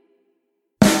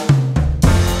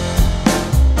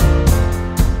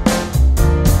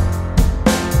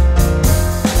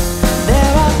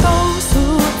 There are those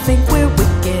who think we're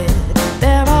wicked.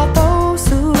 There are those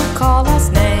who call us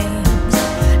names.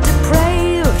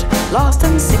 Depraved, lost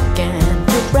and sickened,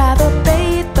 would rather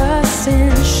bathe us in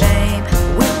shame.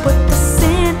 We put the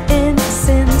sin in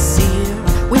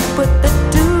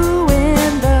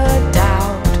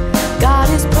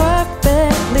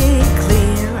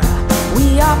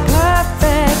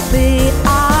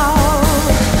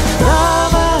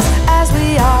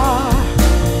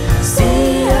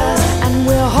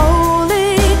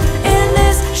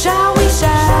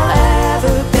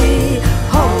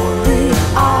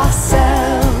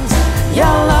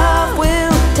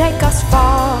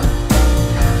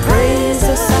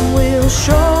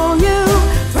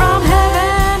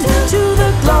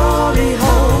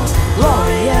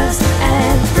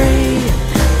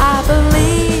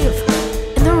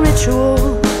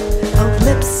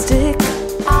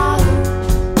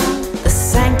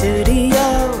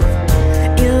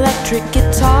electric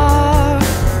guitar.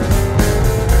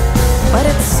 But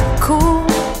it's cool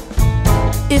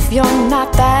if you're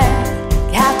not that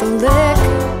Catholic.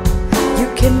 You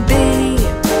can be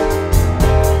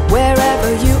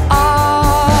wherever you are.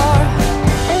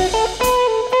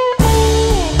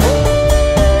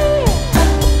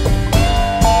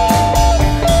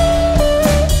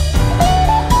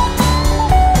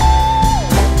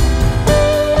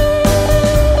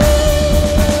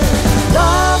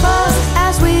 Love us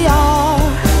as we are,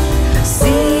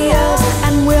 see us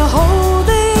and we're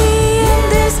holy. In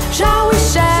this shall we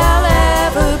shall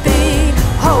ever be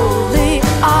holy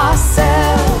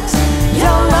ourselves.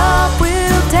 Your love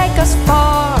will take us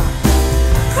far.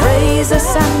 Praise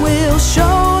us and we'll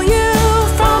show you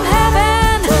from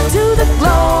heaven to the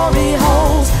glory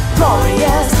holes,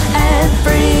 glorious and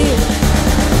free.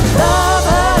 Love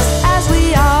us as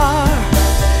we are,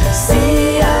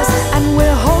 see us and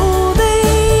we're holy.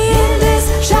 In this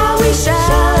shall we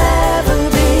shall ever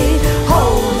be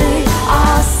holy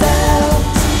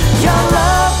ourselves. Your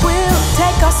love will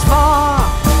take us far.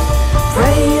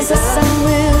 Praise us and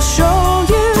we'll show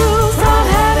you from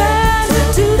heaven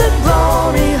to the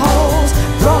glory holes,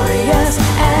 glorious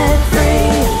and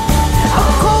free.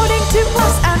 According to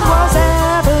us and was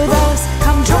ever thus,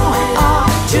 come join our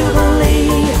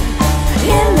jubilee.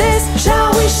 In this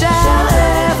shall we shall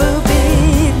ever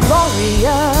be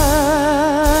glorious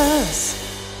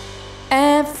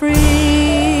and free.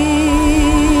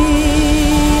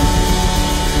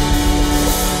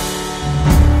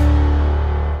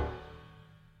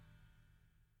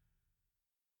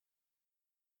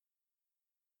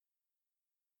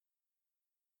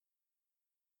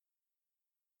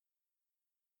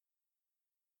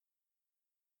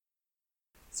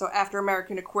 So after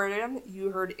American Aquarium, you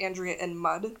heard Andrea and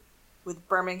Mud with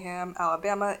Birmingham,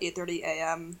 Alabama, 8:30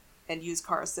 a.m. and Used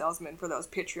Car Salesman for those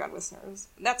Patreon listeners.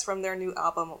 And that's from their new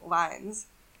album, Lines.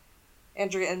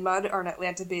 Andrea and Mud are an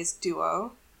Atlanta-based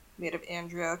duo made of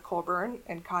Andrea Colburn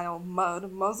and Kyle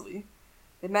Mud Mosley.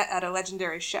 They met at a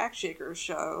legendary Shack Shakers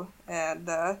show, and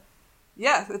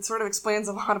yeah, it sort of explains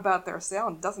a lot about their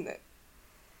sound, doesn't it?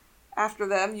 After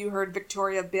them, you heard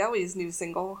Victoria Bailey's new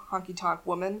single, Honky Tonk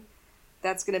Woman.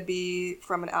 That's going to be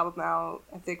from an album out,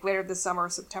 I think, later this summer or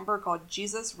September called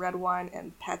Jesus, Red Wine,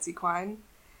 and Patsy Cline.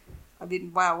 I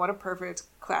mean, wow, what a perfect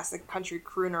classic country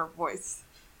crooner voice.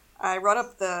 I wrote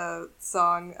up the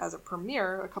song as a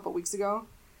premiere a couple weeks ago,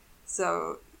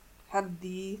 so head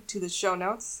to the show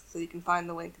notes so you can find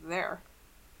the link there.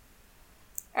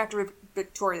 After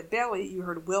Victoria Bailey, you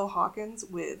heard Will Hawkins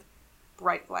with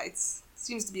Bright Lights.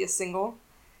 Seems to be a single.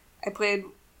 I played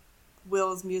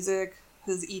Will's music,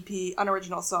 his EP,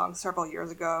 Unoriginal Song, several years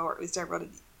ago, or at least I wrote a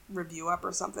review up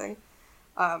or something.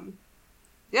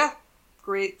 Yeah,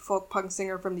 great folk punk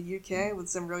singer from the UK with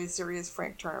some really serious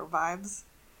Frank Turner vibes.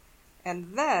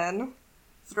 And then,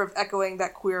 sort of echoing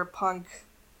that queer punk,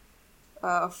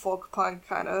 folk punk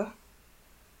kind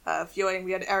of feeling,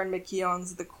 we had Erin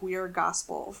McKeown's The Queer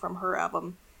Gospel from her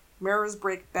album Mirrors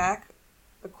Break Back,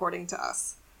 According to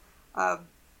Us.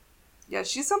 Yeah,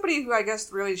 she's somebody who I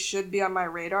guess really should be on my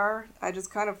radar. I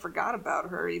just kind of forgot about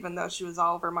her, even though she was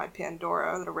all over my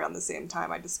Pandora at around the same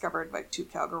time I discovered like Two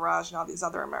Cow Garage and all these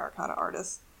other Americana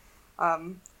artists. I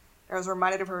was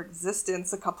reminded of her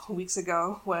existence a couple of weeks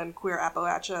ago when Queer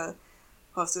Appalachia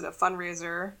hosted a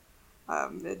fundraiser,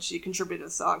 and she contributed a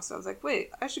song. So I was like,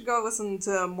 wait, I should go listen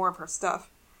to more of her stuff.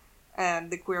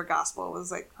 And The Queer Gospel was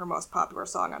like her most popular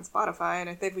song on Spotify, and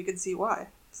I think we could see why.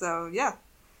 So yeah.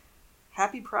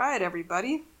 Happy Pride,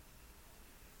 everybody.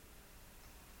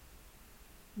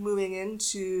 Moving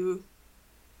into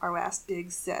our last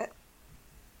big set,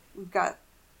 we've got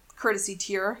Courtesy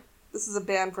Tier. This is a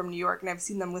band from New York, and I've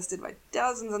seen them listed like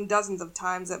dozens and dozens of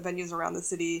times at venues around the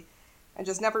city, and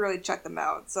just never really checked them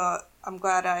out. So I'm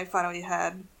glad I finally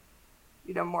had,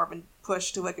 more of a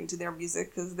push to look into their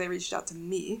music, because they reached out to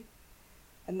me.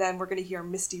 And then we're going to hear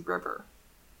Misty River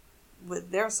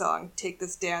with their song, Take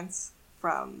This Dance,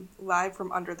 live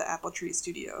from Under the Apple Tree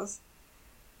Studios.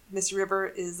 Misty River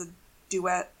is a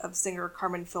duet of singer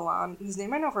Carmen Fillon, whose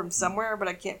name I know from somewhere, but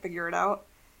I can't figure it out,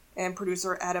 and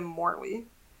producer Adam Morley.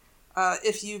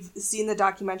 If you've seen the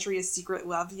documentary A Secret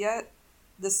Love yet,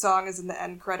 this song is in the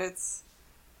end credits,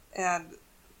 and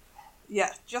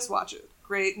yeah, just watch it.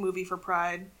 Great movie for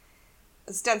Pride.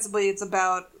 Ostensibly, it's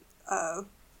about an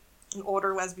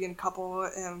older lesbian couple,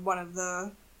 and one of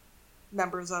the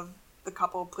members of the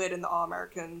couple played in the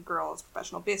All-American Girls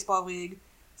Professional Baseball League,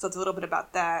 so it's a little bit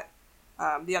about that.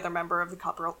 The other member of the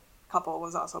couple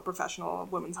was also a professional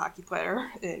women's hockey player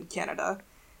in Canada.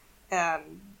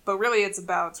 But really it's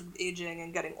about sort of aging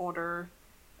and getting older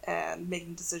and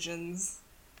making decisions.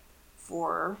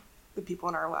 for the people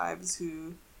in our lives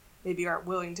who maybe aren't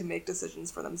willing to make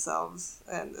decisions for themselves,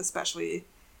 and especially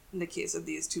in the case of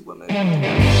these two women.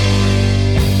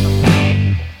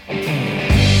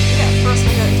 First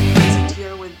we got Crimson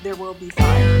Tear with There Will Be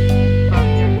Fire from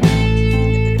their EP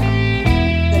Indica.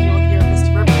 Then you'll hear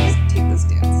Misty Rivers Take This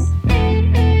Dance.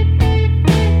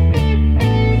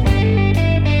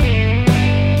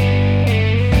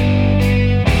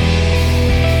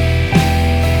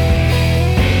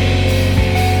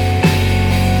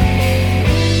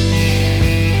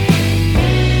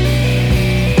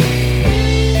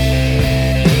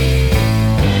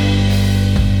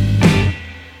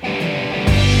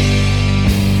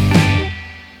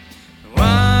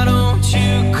 Why don't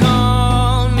you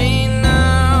call me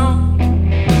now?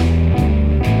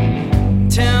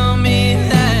 Tell me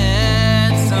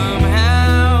that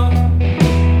somehow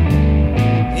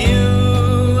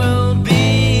you will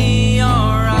be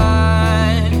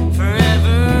alright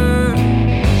forever.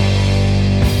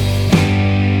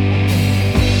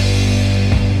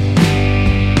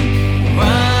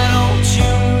 Why don't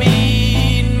you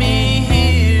meet me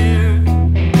here?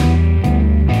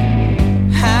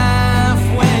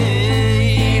 Halfway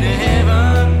to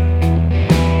heaven,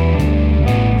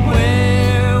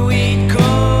 where we'd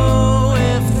go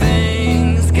if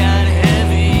things got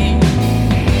heavy.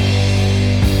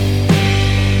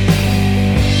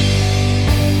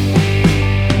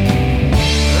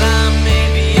 I may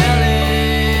be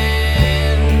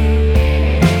yelling,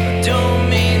 but don't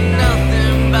mean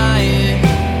nothing by it.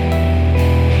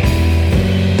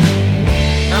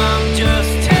 I'm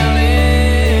just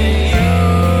telling you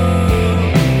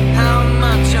how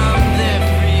much I'm there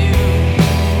for you.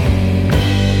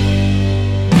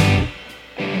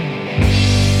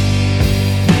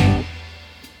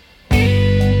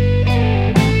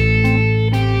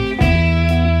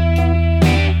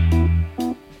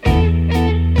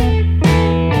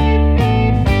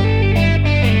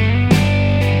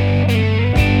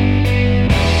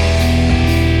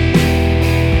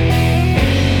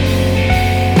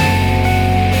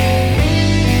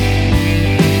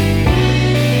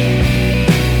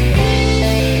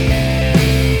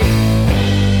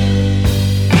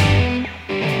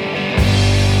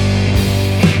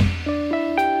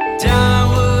 I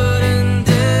wouldn't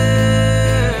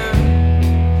dare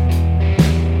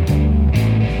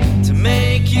to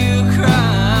make you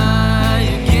cry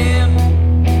again,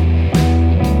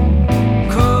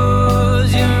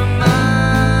 'cause you're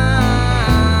mine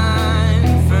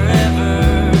forever.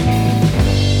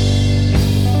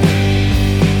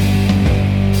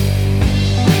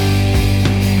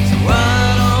 So why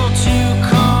don't you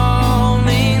call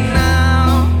me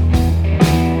now?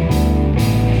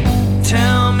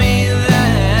 Tell me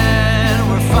that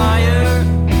we're fire,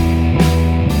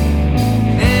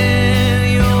 and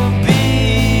you'll be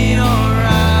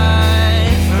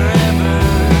alright forever.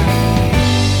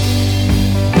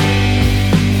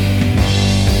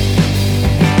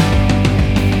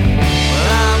 Well,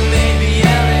 I may be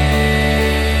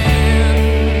yelling,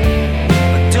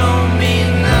 but don't mean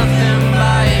nothing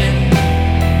by it.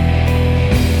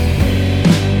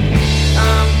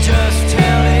 I'm just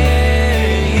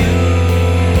telling you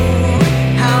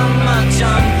how much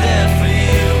I'm there for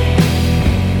you.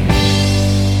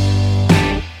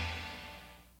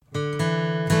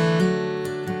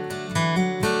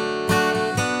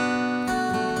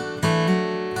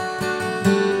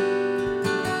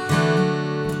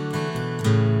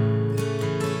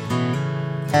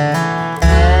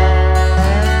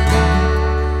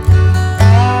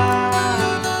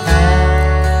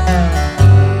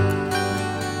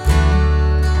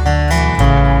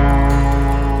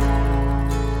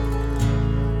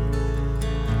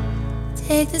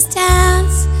 Take this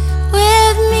dance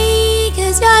with me,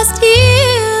 'cause you're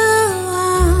still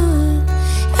on.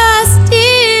 You're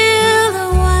still the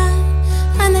one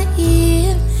when the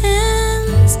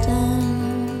evening's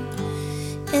done.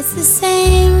 It's the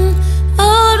same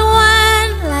old one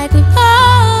like we've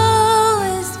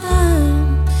always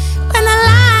done. When the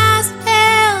last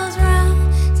bells rung,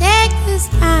 take this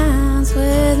dance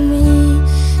with me.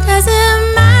 Doesn't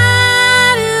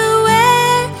matter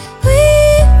where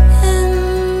we've been.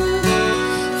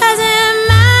 Doesn't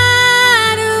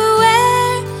matter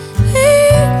where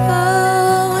we're going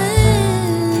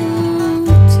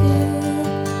to.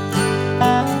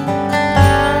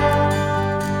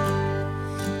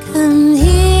 Come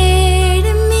here.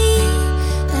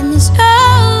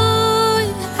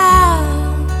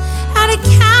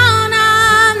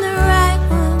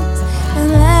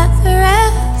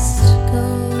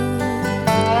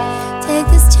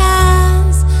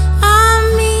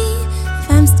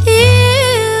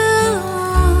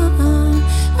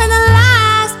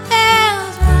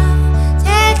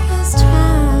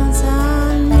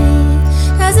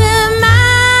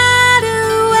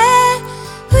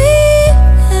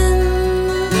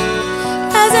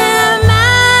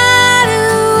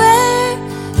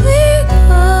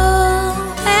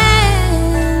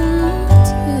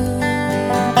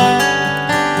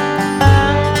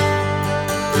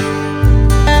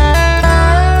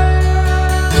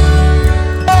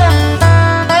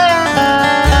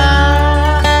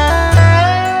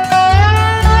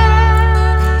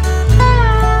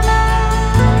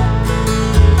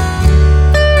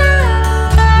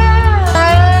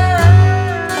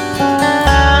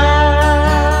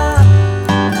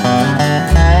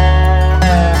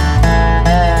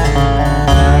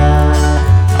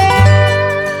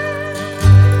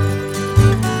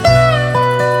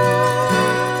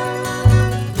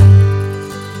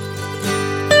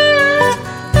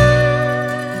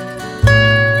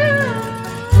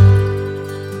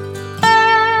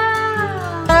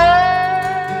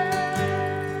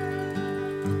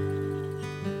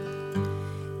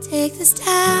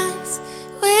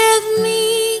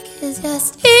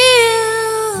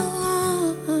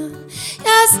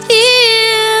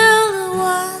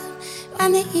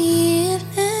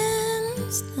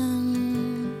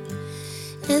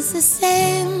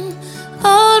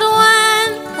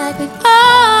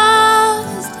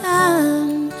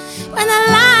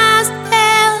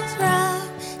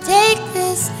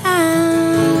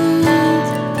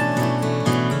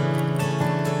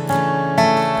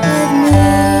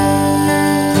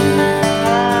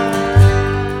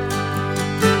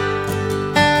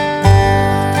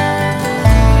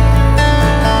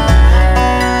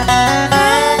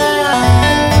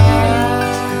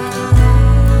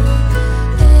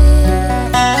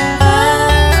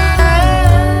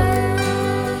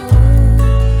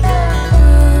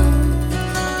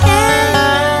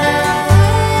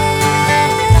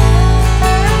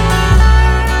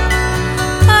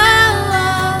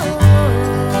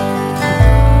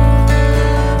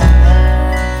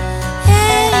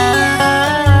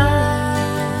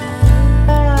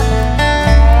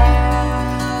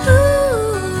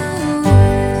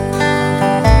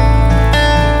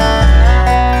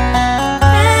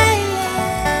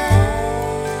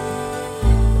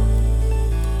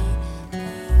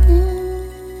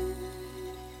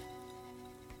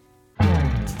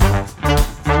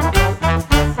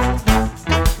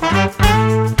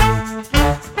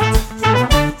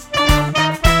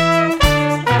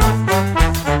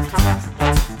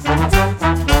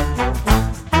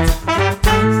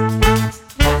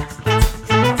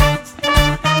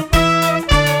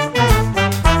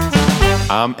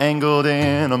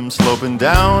 up and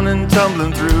down and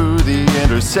tumbling through the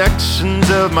intersections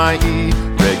of my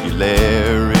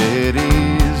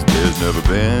irregularities. There's never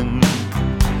been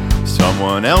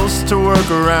someone else to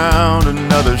work around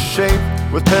another shape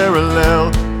with parallel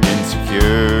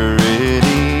insecurities.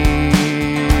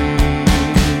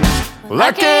 Well,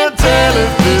 I can't tell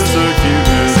if this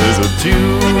cuteness is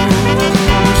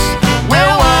obtuse.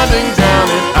 We're winding down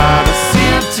an odyssey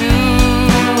of two,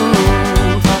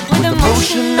 with a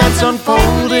motion that's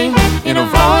unfolding in a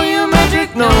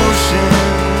volumetric notion.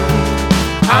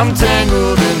 I'm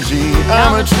tangled in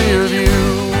geometry of you.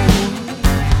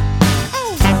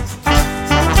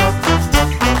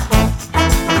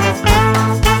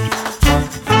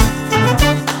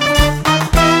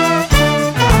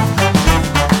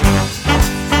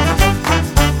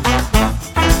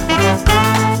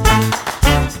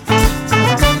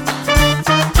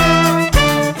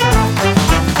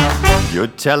 You're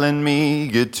telling me,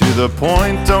 get to the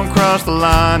point, don't cross the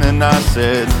line. And I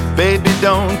said, baby,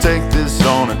 don't take this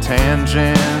on a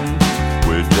tangent.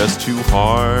 We're just two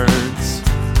hearts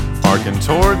arcing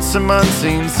towards some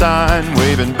unseen sign,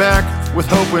 waving back with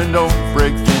hope we don't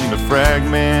break into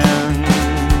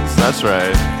fragments. That's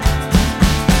right.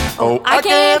 Oh, I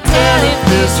can't tell if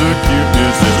this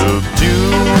cuteness is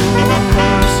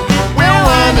obtuse. We're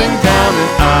winding down an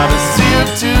odyssey of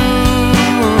two,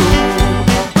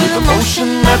 motion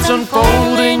that's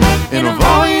unfolding in a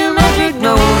volumetric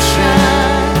notion.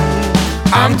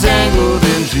 I'm tangled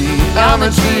in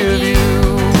geometry of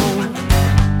you.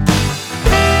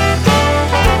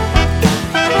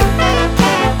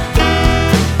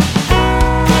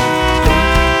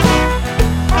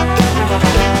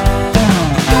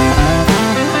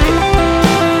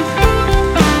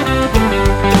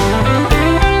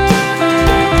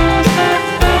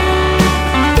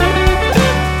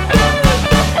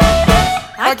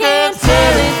 I can't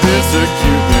tell if this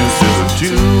cuteness is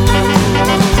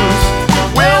obtuse.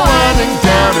 We're winding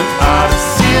down an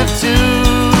odyssey of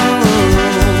two,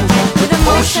 with a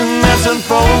motion that's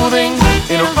unfolding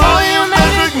in a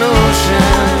volumetric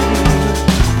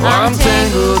notion. I'm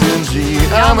tangled in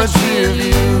geometry of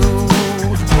you,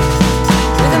 with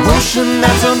a motion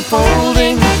that's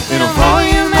unfolding in a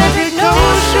volumetric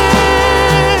notion.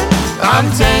 I'm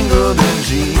tangled in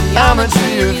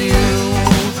geometry of you.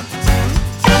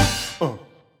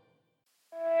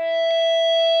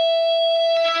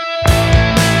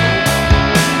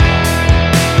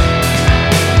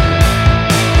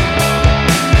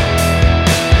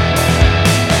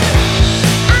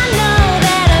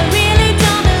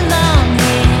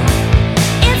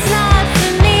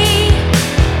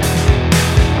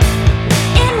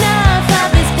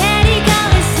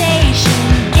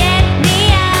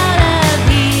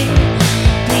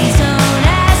 Please don't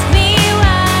ask me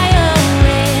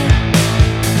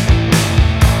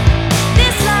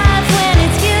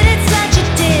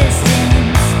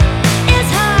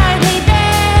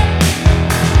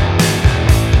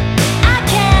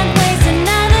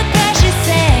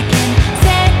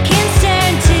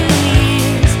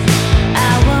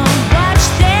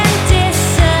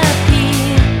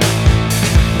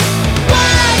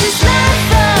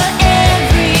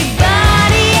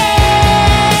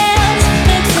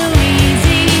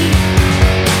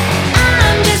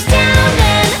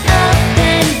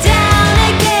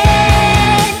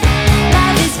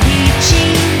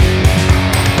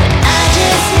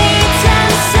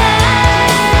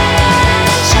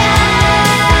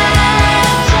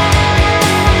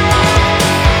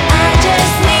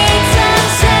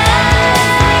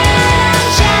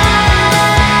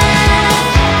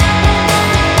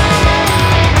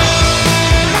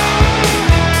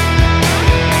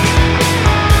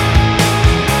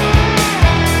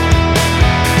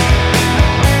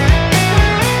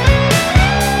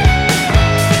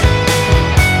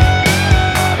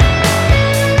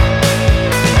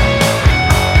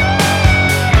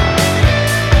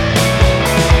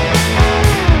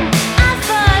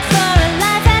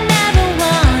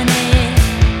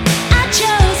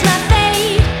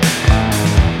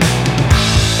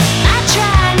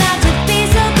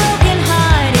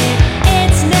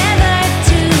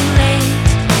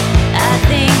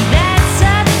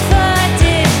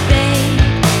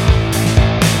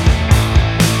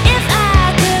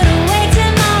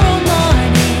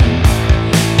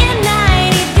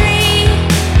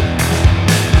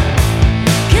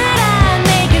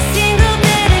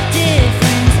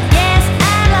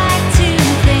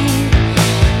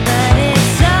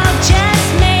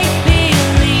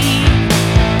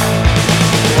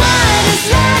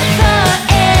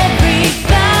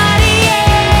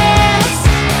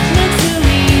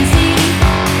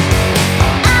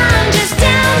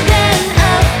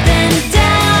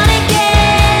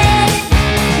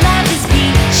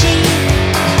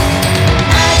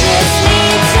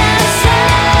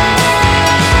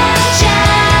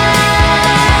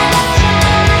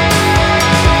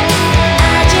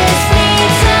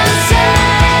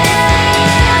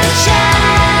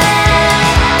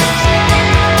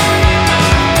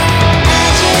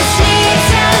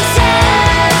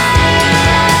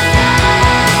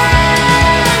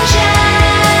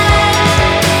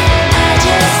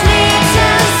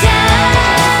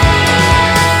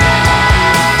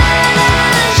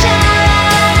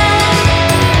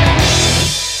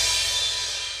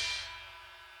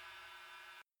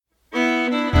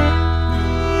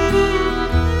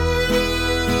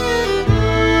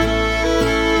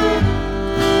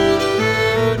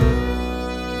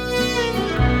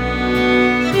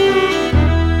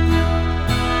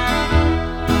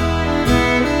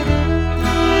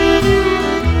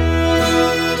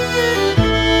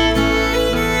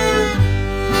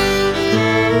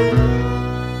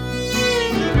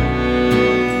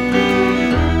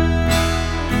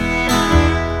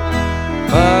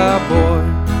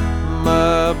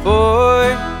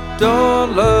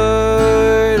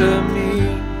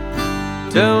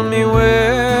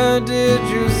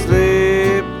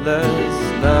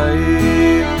last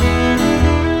night.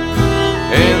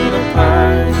 In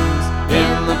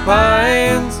the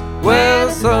pines, where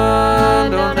the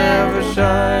sun don't ever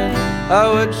shine, I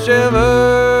would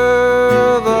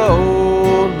shiver the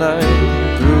whole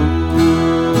night through.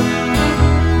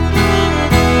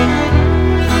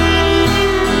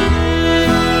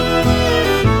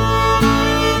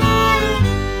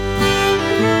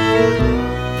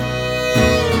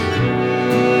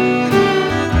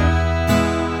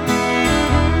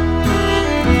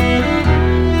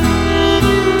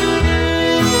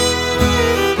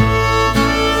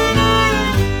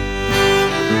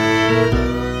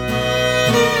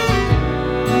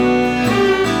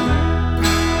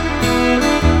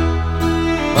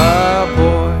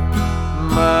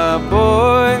 My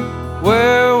boy,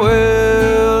 where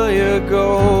will you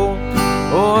go?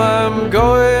 Oh, I'm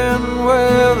going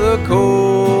where the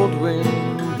cold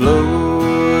wind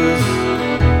blows.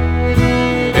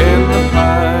 In the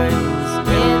pines,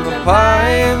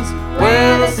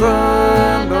 where the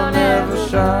sun don't ever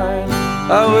shine,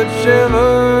 I would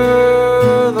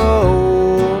shiver the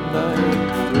whole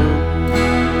night through.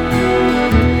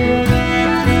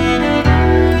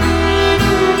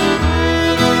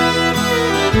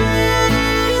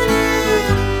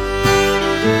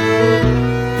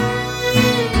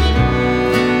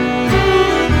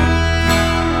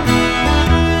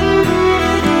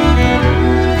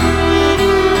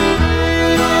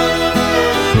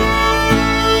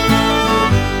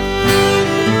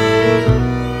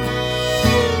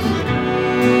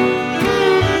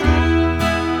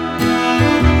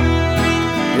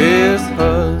 His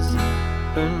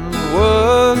husband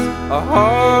was a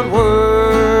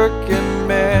hard-working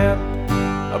man,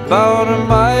 about a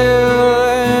mile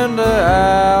and a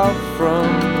half from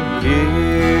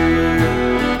here.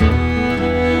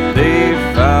 They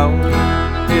found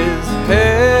his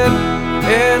head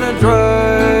in a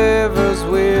driver's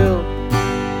wheel,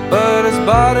 but his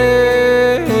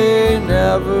body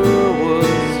never was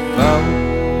found.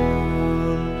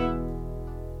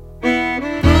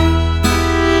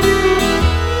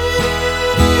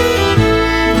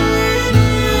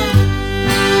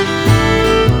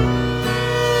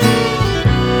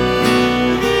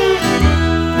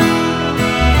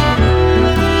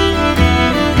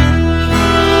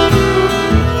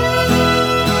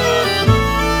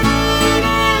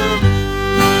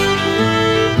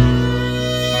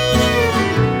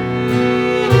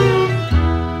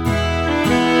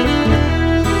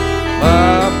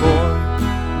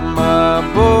 My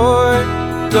boy,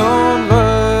 don't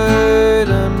lie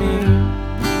to me.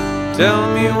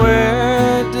 Tell me,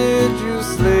 where did you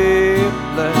sleep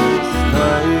last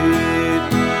night?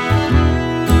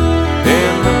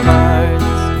 In the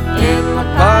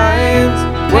pines,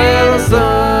 where the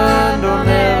sun don't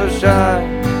ever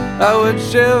shine, I would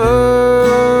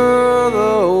shiver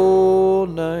the whole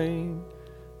night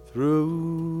through.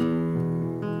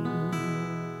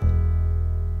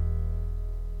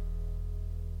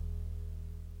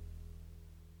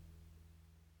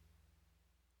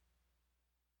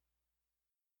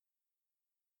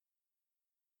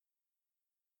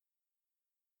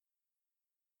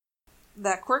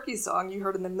 That quirky song you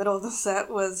heard in the middle of the set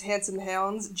was Handsome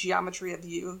Hound's Geometry of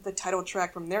You, the title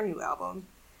track from their new album.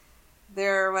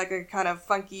 They're like a kind of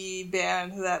funky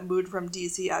band that moved from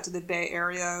DC out to the Bay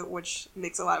Area, which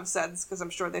makes a lot of sense because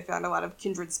I'm sure they found a lot of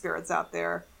kindred spirits out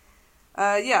there.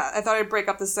 I thought I'd break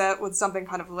up the set with something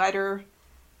kind of lighter.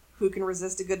 Who can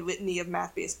resist a good litany of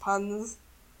math-based puns?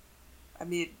 I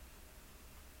mean,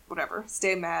 whatever.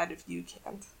 Stay mad if you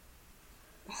can't.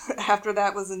 After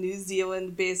that was a New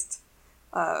Zealand-based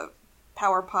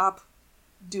power pop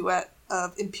duet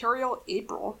of Imperial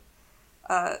April.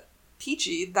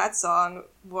 Peachy, that song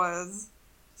was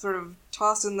sort of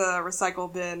tossed in the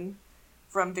recycle bin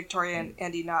from Victoria and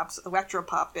Andy Knopp's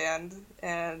electropop band,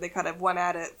 and they kind of went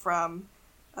at it from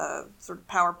a sort of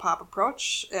power pop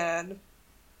approach, and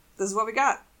this is what we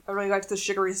got. I really liked the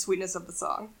sugary sweetness of the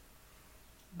song.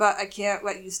 But I can't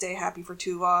let you stay happy for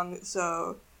too long,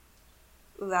 so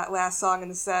that last song in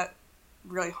the set,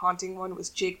 really haunting one, was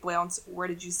Jake Blount's Where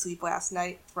Did You Sleep Last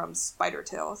Night from Spider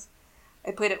Tales.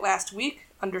 I played it last week.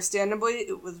 Understandably,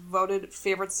 it was voted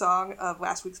favorite song of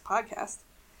last week's podcast.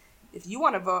 If you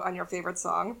want to vote on your favorite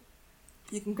song,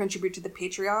 you can contribute to the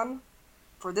Patreon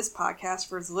for this podcast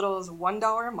for as little as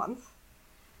 $1 a month.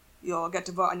 You'll get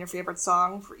to vote on your favorite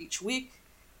song for each week.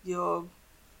 You'll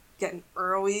get an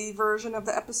early version of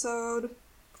the episode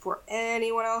before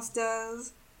anyone else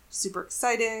does. Super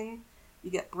exciting. You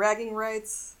get bragging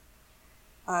rights.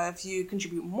 If you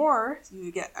contribute more,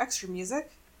 you get extra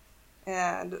music.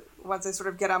 And once I sort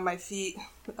of get on my feet,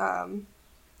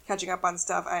 catching up on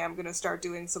stuff, I am going to start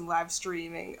doing some live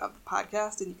streaming of the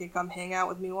podcast, and you can come hang out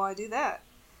with me while I do that.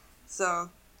 So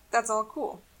that's all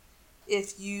cool.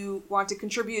 If you want to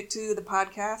contribute to the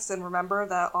podcast, and remember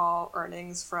that all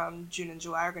earnings from June and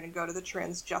July are going to go to the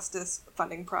Trans Justice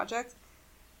Funding Project.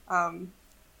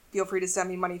 Feel free to send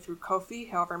me money through Ko-fi,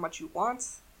 however much you want.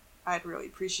 I'd really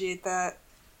appreciate that.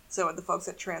 So would the folks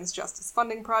at Trans Justice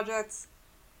Funding Project.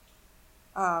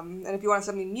 And if you want to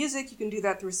send me music, you can do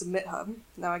that through Submit Hub.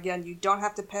 Now again, you don't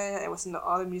have to pay. I listen to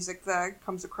all the music that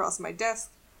comes across my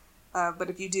desk. But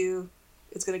if you do,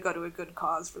 it's going to go to a good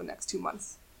cause for the next 2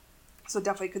 months. So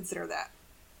definitely consider that.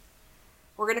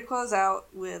 We're going to close out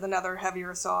with another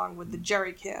heavier song with the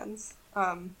Jerry Cans.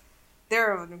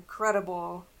 They're an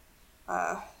incredible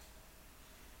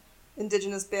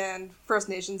Indigenous band, First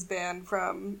Nations band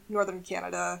from Northern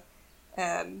Canada,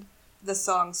 and the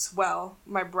song Swell,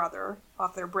 My Brother,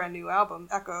 off their brand new album,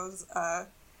 Echoes,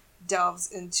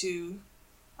 delves into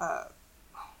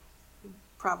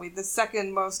probably the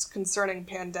second most concerning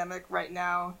pandemic right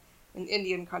now in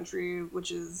Indian country,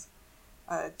 which is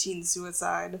teen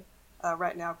suicide.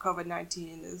 Right now,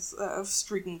 COVID-19 is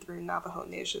streaking through Navajo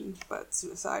Nation, but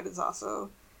suicide is also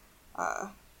a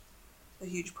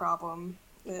huge problem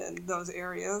in those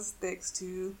areas, thanks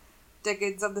to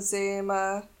decades of the same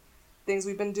things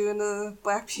we've been doing to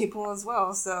Black people as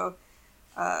well. So,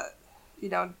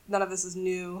 none of this is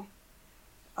new.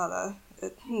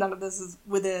 None of this is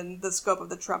within the scope of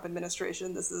the Trump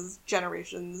administration. This is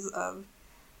generations of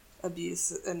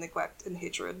abuse and neglect and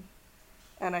hatred.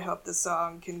 And I hope this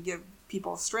song can give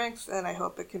people strength, and I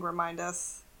hope it can remind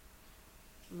us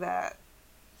that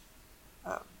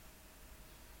there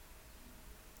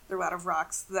are a lot of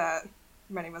rocks that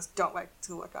many of us don't like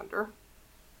to look under,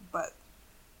 but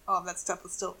all of that stuff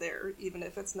is still there, even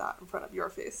if it's not in front of your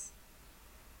face.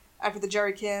 After the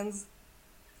Jerry Cans,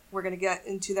 we're going to get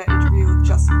into that interview with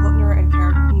Justin Hiltner and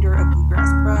Kara Kunder of Bluegrass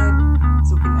Pride,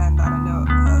 so we can end on a note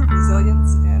of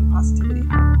resilience and positivity.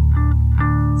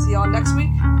 See y'all next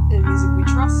week in Music We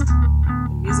Trust,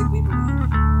 in Music We Believe.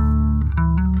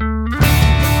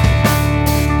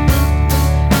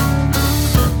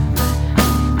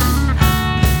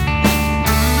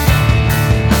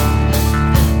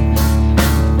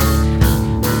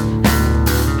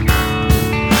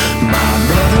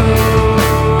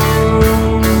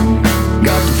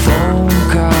 Got the phone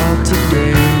call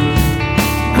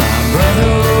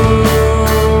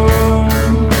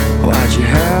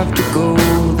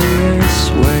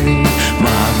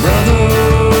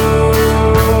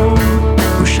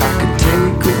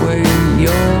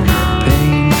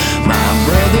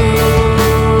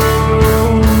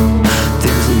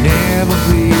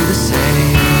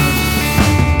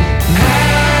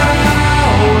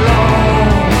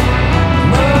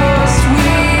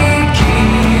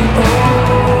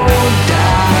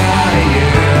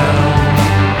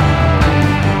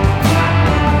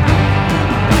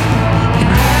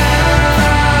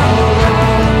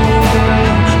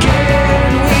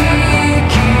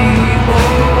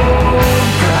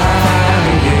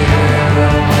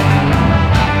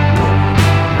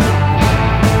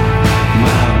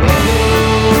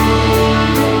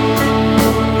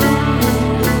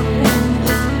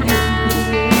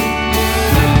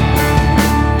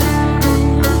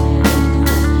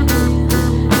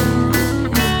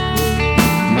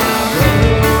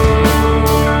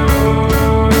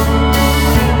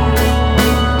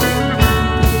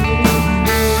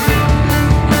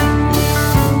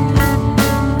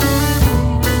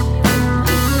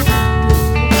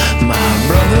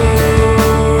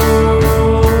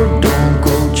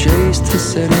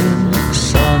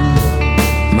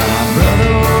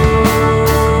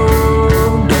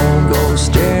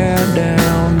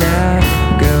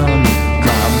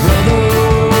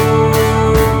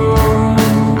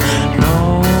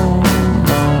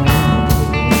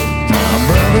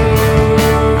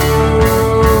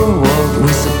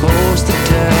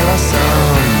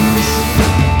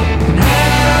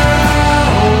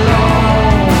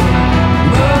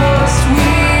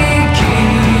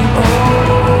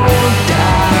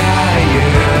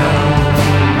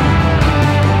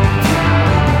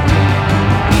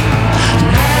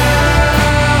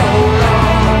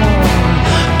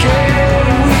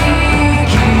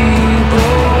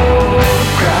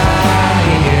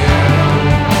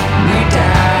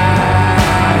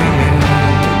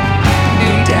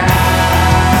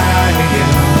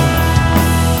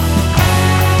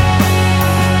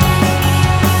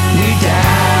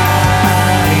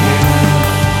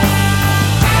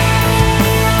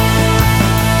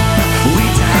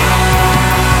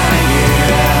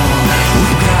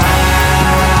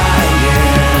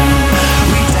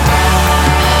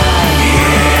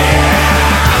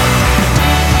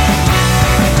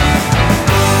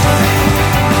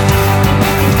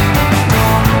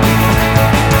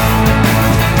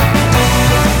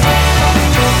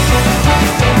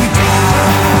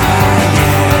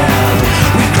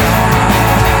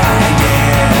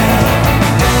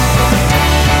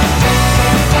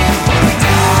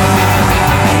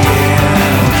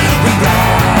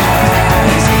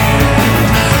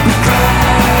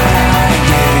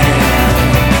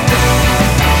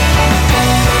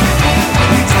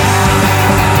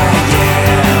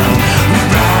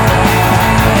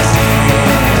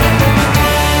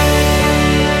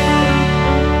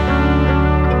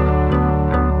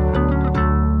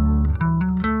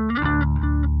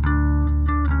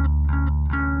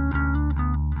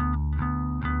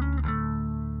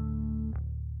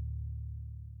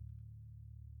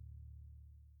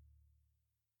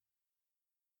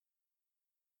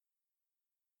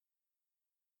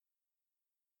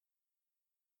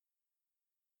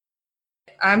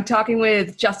I'm talking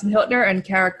with Justin Hiltner and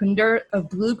Kara Kunder of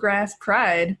Bluegrass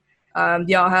Pride.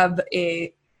 Y'all have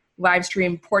a live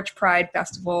stream Porch Pride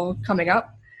Festival coming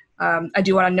up. I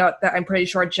do want to note that I'm pretty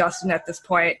sure Justin at this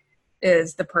point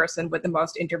is the person with the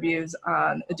most interviews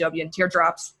on Adobe and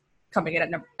Teardrops, coming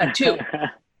in at 2.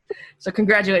 So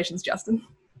congratulations, Justin.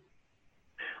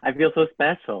 I feel so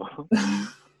special.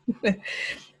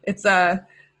 It's a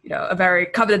very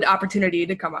coveted opportunity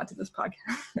to come onto this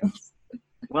podcast.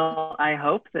 Well, I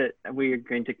hope that we're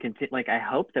going to continue. Like, I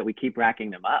hope that we keep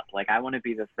racking them up. Like, I want to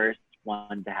be the first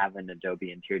one to have an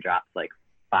Adobe and Teardrops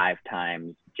 5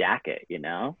 times jacket,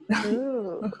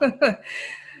 Ooh.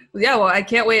 Yeah, well, I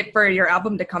can't wait for your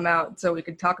album to come out so we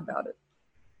can talk about it.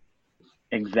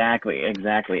 Exactly.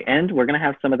 And we're going to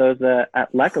have some of those.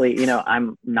 Luckily,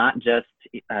 I'm not just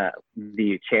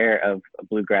the chair of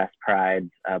Bluegrass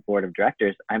Pride's board of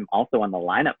directors. I'm also on the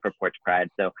lineup for Porch Pride.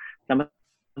 So some of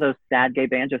those sad gay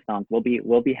banjo songs will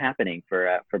be happening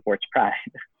for Porch Pride.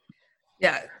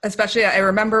 Yeah, especially I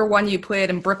remember one you played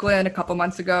in Brooklyn a couple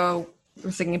months ago. We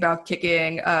were singing about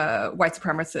kicking white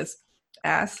supremacist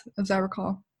ass, as I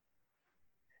recall.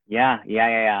 Yeah.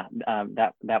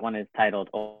 That one is titled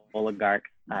Oligarchs,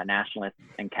 Nationalists,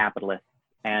 and Capitalists.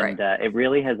 And right. It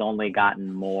really has only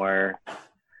gotten more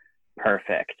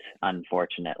perfect,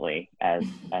 unfortunately, as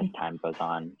time goes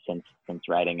on since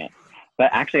writing it. But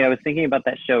actually, I was thinking about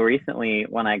that show recently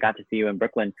when I got to see you in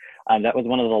Brooklyn. That was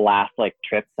one of the last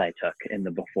trips I took in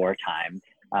the before times,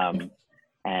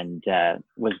 and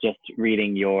was just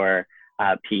reading your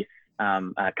piece,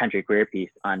 country queer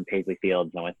piece on Paisley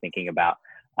Fields, and was thinking about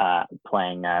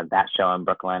playing that show in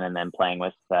Brooklyn, and then playing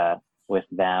with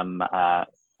them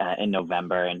in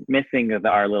November, and missing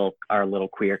our little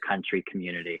queer country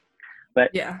community.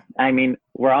 But yeah, I mean,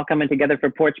 we're all coming together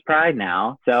for Porch Pride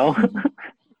now, so.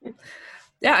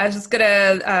 Yeah, I was just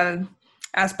gonna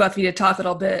ask Buffy to talk a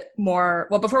little bit more.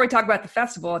 Well, before we talk about the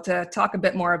festival, to talk a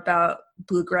bit more about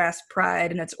Bluegrass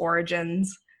Pride and its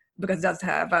origins, because it does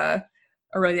have a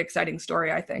really exciting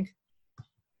story, I think.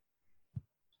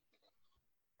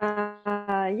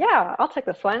 Yeah, I'll take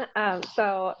this one.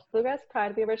 So Bluegrass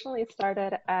Pride, we originally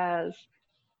started as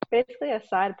basically a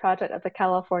side project of the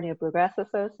California Bluegrass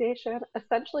Association,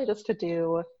 essentially just to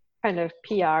do kind of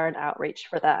PR and outreach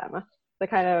for them. The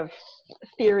kind of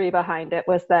theory behind it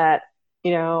was that,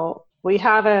 we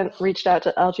haven't reached out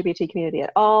to the LGBT community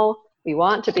at all. We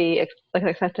want to be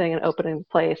accepting and opening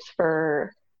place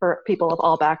for people of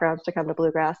all backgrounds to come to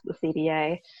Bluegrass, the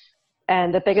CBA.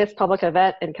 And the biggest public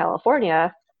event in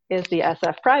California is the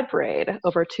SF Pride Parade.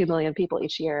 Over 2 million people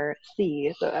each year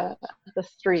see the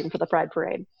stream for the Pride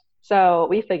Parade. So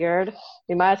we figured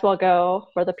we might as well go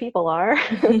where the people are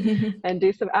and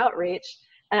do some outreach.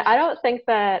 And I don't think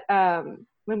that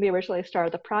when we originally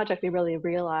started the project, we really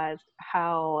realized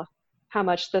how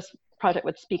much this project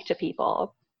would speak to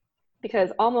people.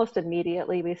 Because almost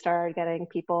immediately we started getting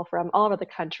people from all over the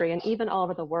country and even all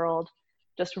over the world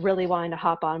just really wanting to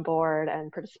hop on board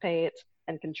and participate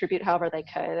and contribute however they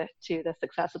could to the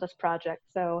success of this project.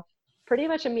 So pretty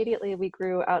much immediately we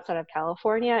grew outside of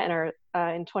California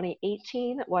in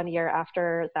 2018, 1 year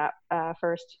after that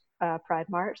first Pride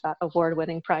March, that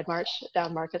award-winning Pride March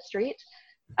down Market Street.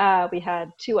 We had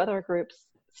 2 other groups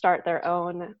start their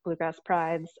own Bluegrass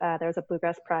Prides. There's a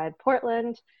Bluegrass Pride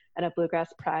Portland and a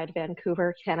Bluegrass Pride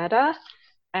Vancouver, Canada.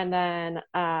 And then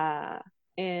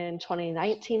in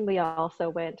 2019, we also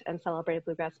went and celebrated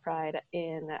Bluegrass Pride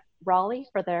in Raleigh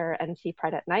for their NC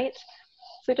Pride at Night.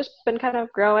 So we've just been kind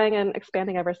of growing and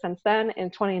expanding ever since then. In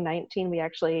 2019, we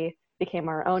actually became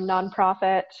our own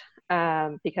nonprofit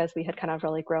because we had kind of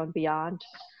really grown beyond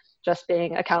just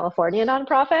being a California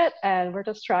nonprofit. And we're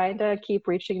just trying to keep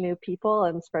reaching new people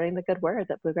and spreading the good word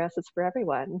that Bluegrass is for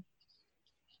everyone.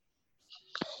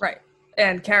 Right.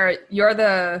 And Kara, you're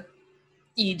the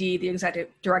ED, the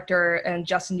executive director, and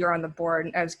Justin, you're on the board.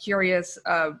 And I was curious,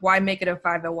 why make it a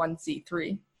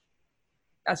 501c3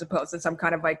 as opposed to some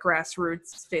kind of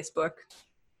grassroots Facebook,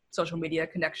 social media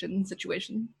connection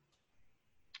situation?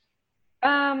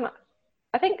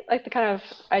 I think the kind of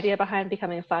idea behind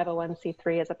becoming a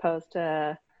 501c3 as opposed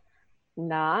to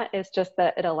not is just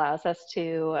that it allows us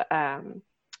to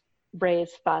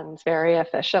raise funds very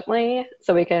efficiently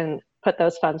so we can put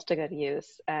those funds to good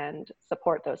use and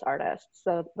support those artists.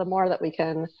 So the more that we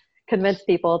can convince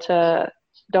people to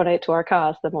donate to our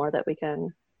cause, the more that we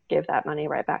can give that money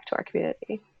right back to our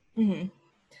community. Mm-hmm.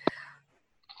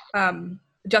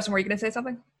 Justin, were you going to say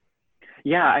something?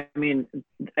 Yeah, I mean,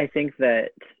 I think that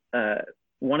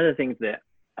one of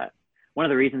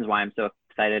the reasons why I'm so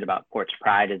excited about Porch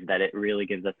Pride is that it really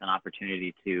gives us an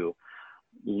opportunity to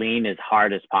lean as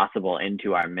hard as possible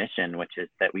into our mission, which is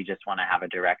that we just want to have a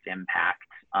direct impact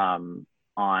on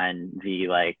the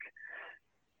like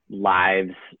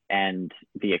lives and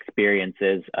the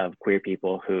experiences of queer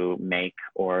people who make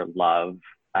or love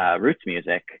roots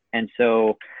music. And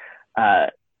so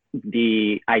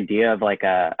the idea of like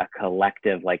a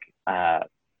collective, like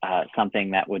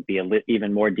something that would be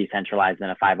even more decentralized than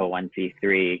a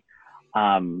 501c3,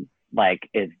 like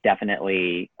is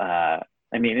definitely,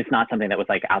 I mean, it's not something that was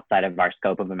like outside of our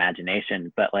scope of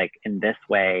imagination, but like in this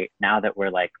way, now that we're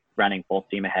like running full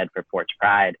steam ahead for Porch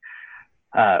Pride,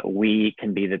 we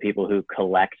can be the people who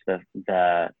collect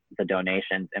the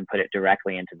donations and put it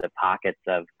directly into the pockets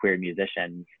of queer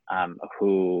musicians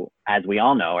who, as we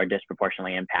all know, are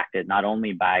disproportionately impacted not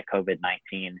only by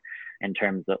COVID-19 in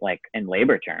terms of like in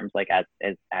labor terms, like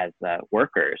as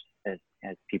workers,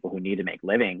 as people who need to make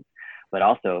livings, but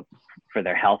also for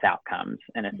their health outcomes,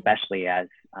 and especially as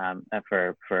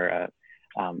for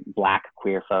Black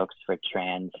queer folks, for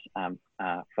trans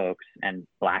folks, and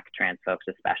Black trans folks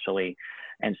especially.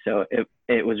 And so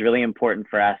it was really important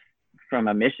for us from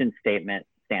a mission statement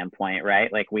standpoint,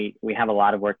 right? Like we have a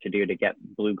lot of work to do to get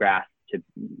bluegrass to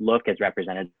look as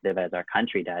representative as our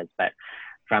country does. But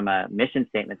from a mission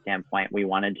statement standpoint, we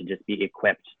wanted to just be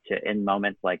equipped to, in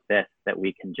moments like this, that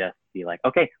we can just be like,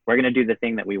 okay, we're going to do the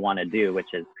thing that we want to do,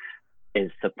 which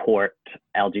is support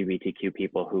LGBTQ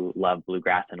people who love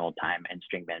bluegrass and old time and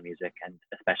string band music, and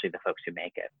especially the folks who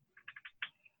make it.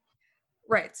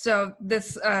 Right. So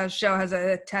this show has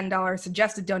a $10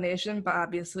 suggested donation, but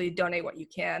obviously donate what you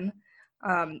can.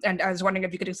 And I was wondering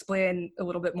if you could explain a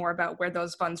little bit more about where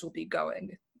those funds will be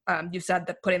going. You said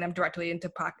that putting them directly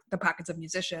into the pockets of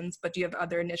musicians, but do you have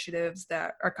other initiatives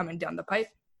that are coming down the pipe?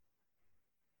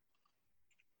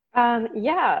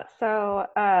 Yeah, so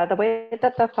the way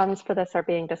that the funds for this are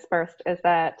being dispersed is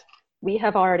that we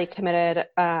have already committed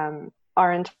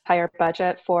our entire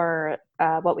budget for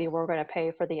what we were going to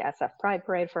pay for the SF Pride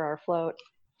Parade, for our float,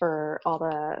 for all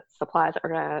the supplies that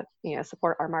we're going to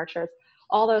support our marchers.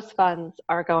 All those funds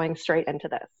are going straight into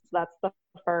this. So that's the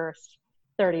first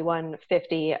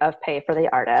 $31.50 of pay for the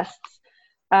artists.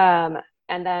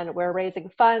 And then we're raising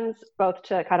funds both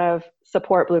to kind of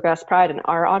support Bluegrass Pride and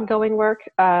our ongoing work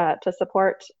to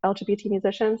support LGBT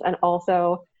musicians, and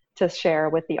also to share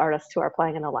with the artists who are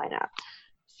playing in the lineup.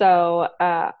 So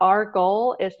our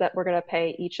goal is that we're going to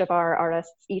pay each of our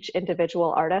artists, each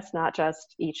individual artist, not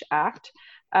just each act,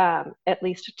 at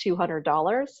least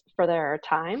 $200 for their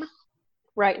time.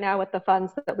 Right now, with the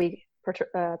funds that we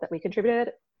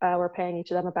contributed, we're paying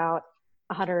each of them about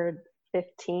 $115,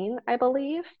 I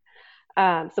believe.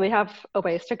 So we have a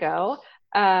ways to go.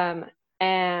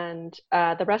 And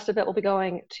the rest of it will be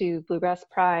going to Bluegrass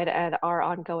Pride and our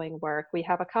ongoing work. We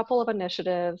have a couple of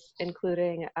initiatives,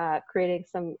 including creating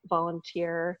some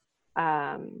volunteer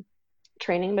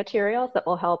training materials that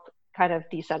will help kind of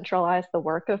decentralize the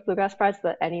work of Bluegrass Pride, so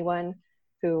that anyone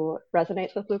who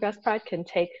resonates with Bluegrass Pride can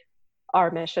take our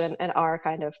mission and our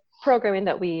kind of programming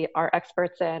that we are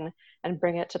experts in and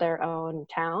bring it to their own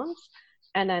towns.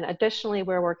 And then additionally,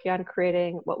 we're working on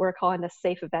creating what we're calling the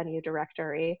Safe Venue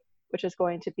Directory, which is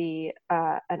going to be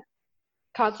a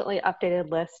constantly updated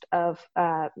list of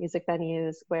music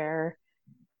venues where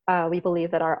we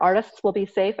believe that our artists will be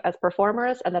safe as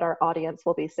performers, and that our audience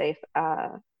will be safe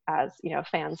as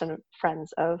fans and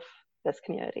friends of this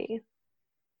community.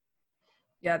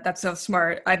 Yeah, that's so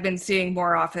smart. I've been seeing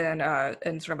more often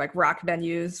in sort of like rock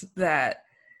venues that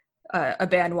a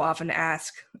band will often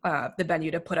ask the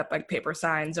venue to put up like paper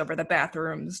signs over the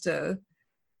bathrooms to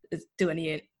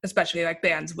delineate, especially like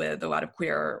bands with a lot of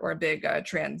queer or a big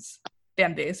trans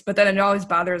fan base. But then it always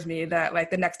bothers me that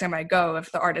like the next time I go,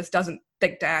 if the artist doesn't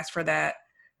think to ask for that,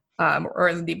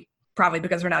 or probably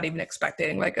because we're not even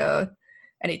expecting like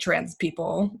any trans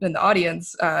people in the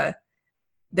audience,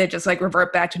 they just like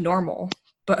revert back to normal.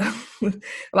 But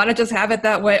why not just have it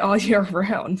that way all year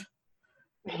round?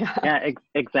 Yeah,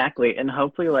 exactly. And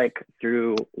hopefully like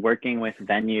through working with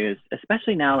venues,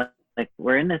 especially now, like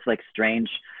we're in this like strange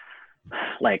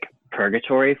like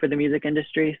purgatory for the music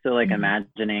industry. So like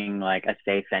imagining like a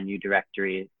safe venue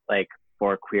directory like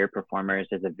for queer performers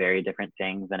is a very different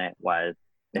thing than it was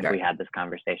if we had this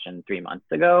conversation 3 months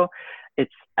ago.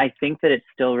 I think that it's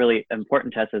still really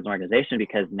important to us as an organization,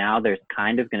 because now there's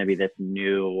kind of going to be this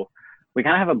new, we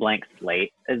kind of have a blank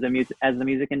slate as the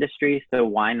music industry. So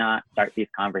why not start these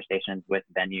conversations with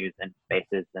venues and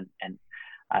spaces and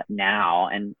now?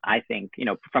 And I think,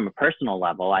 from a personal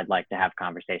level, I'd like to have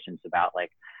conversations about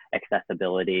like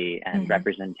accessibility and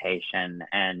representation,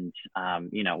 and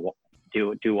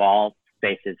do all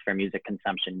spaces for music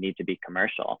consumption need to be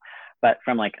commercial? But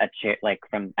from like a chair, like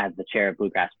from as the chair of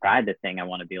Bluegrass Pride, the thing I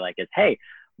want to be like is, hey,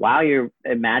 while you're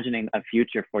imagining a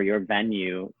future for your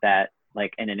venue that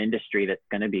like in an industry that's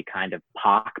going to be kind of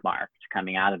pockmarked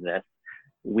coming out of this,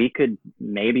 we could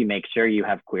maybe make sure you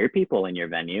have queer people in your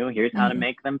venue. Here's how to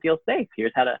make them feel safe.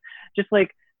 Here's how to just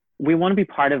like, we want to be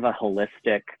part of a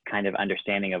holistic kind of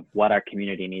understanding of what our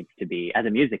community needs to be as a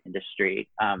music industry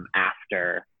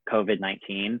after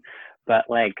COVID-19. But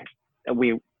like,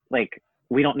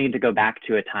 we don't need to go back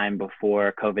to a time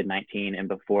before COVID-19 and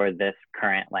before this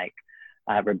current like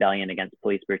rebellion against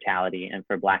police brutality and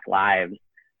for Black lives.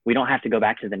 We don't have to go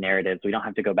back to the narratives. We don't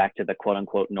have to go back to the quote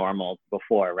unquote normals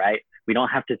before, right? We don't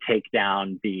have to take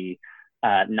down the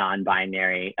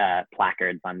non-binary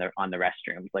placards on the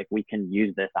restrooms. Like we can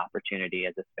use this opportunity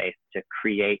as a space to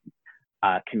create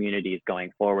communities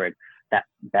going forward that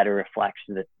better reflects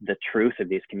the truth of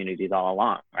these communities all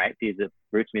along, right?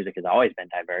 Roots music has always been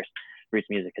diverse. Roots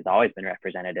music has always been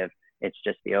representative. It's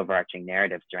just the overarching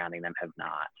narratives surrounding them have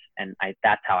not. And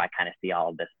that's how I kind of see all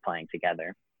of this playing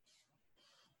together.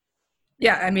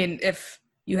 Yeah, I mean, if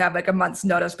you have like a month's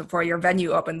notice before your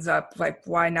venue opens up, like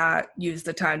why not use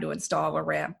the time to install a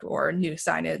ramp or new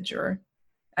signage or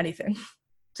anything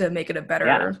to make it a better,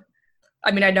 yeah.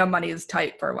 I mean, I know money is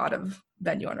tight for a lot of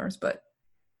venue owners, but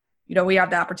you know, we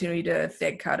have the opportunity to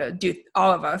think how to do,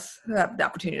 all of us have the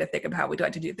opportunity to think of how we'd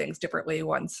like to do things differently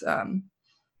once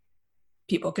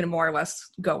people can more or less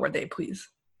go where they please.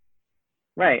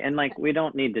 Right. And like, we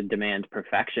don't need to demand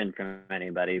perfection from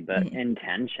anybody, but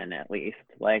intention at least.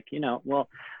 Like, you know, well,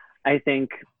 I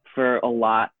think for a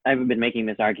lot, I've been making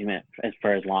this argument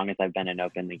for as long as I've been an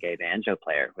openly gay banjo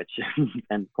player, which has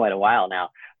been quite a while now.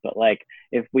 But like,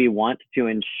 if we want to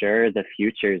ensure the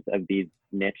futures of these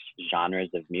niche genres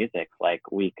of music, like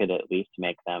we could at least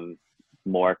make them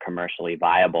more commercially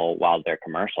viable while they're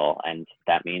commercial. And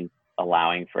that means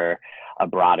allowing for a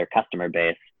broader customer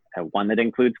base, one that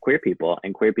includes queer people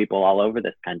and queer people all over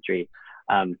this country,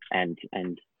 and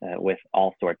with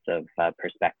all sorts of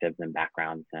perspectives and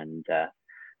backgrounds and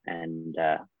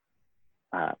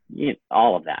you know,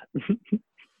 all of that.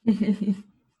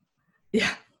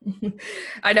 Yeah,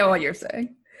 I know what you're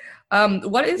saying.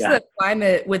 What is the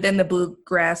climate within the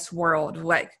bluegrass world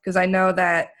like? Because I know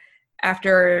that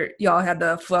after y'all had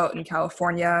the float in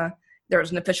California, there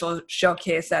was an official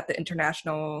showcase at the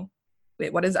International,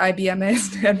 what does IBMA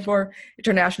stand for?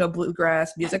 International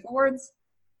Bluegrass Music Awards?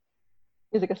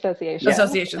 Music Association. Yeah.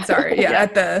 Association, sorry. Yeah,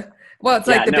 at the, well, it's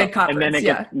like the big conference. And then it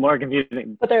gets more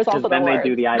confusing. But there's also then they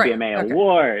do the IBMA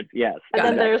Awards, yes. And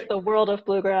then there's the World of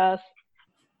Bluegrass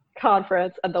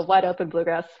Conference and the Wide Open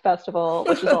Bluegrass Festival,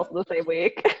 which is also the same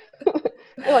week.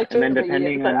 I like to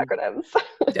depending on acronyms.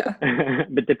 Yeah.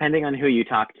 But depending on who you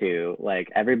talk to, like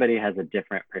everybody has a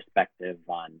different perspective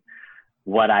on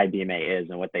what IBMA is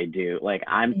and what they do. Like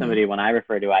I'm somebody, when I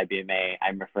refer to IBMA,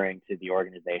 I'm referring to the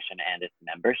organization and its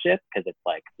membership, because it's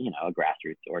like, you know, a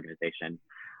grassroots organization.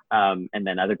 And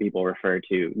then other people refer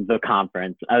to the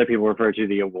conference, other people refer to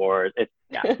the awards. It's,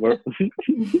 we're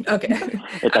okay.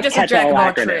 It's I'm just a jack of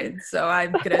all trades, so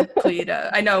I'm gonna plead.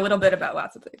 I know a little bit about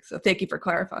lots of things, so thank you for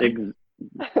clarifying.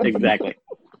 Exactly.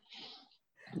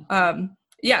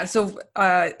 Yeah. So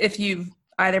if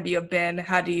either of you have been,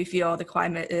 how do you feel the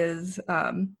climate is?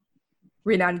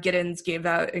 Rhiannon Giddens gave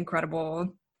that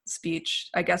incredible speech.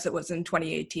 I guess it was in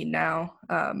 2018 now.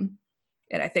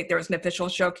 And I think there was an official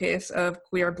showcase of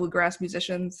queer bluegrass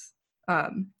musicians,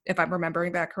 if I'm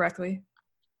remembering that correctly.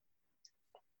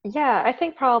 Yeah, I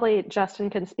think probably Justin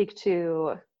can speak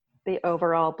to the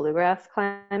overall bluegrass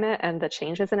climate and the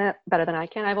changes in it better than I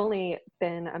can. I've only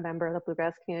been a member of the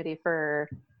bluegrass community for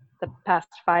the past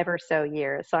 5 or so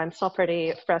years, so I'm still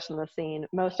pretty fresh in the scene.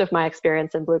 Most of my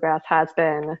experience in bluegrass has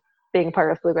been being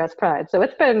part of Bluegrass Pride, so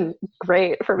it's been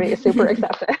great for me, super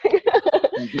accepting.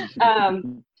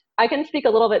 I can speak a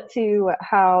little bit to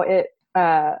how it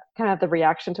kind of the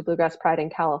reaction to Bluegrass Pride in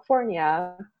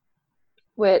California,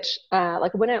 which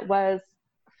like when it was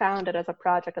founded as a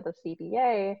project of the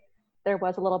CBA, there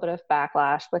was a little bit of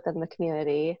backlash within the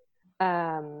community.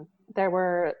 There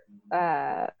were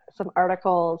some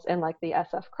articles in like the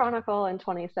SF Chronicle in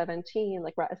 2017,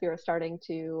 like right as we were starting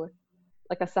to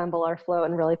like assemble our flow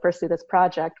and really pursue this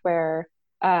project, where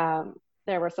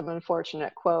there were some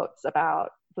unfortunate quotes about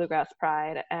Bluegrass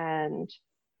Pride and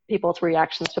people's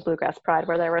reactions to Bluegrass Pride,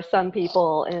 where there were some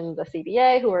people in the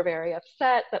CBA who were very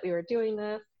upset that we were doing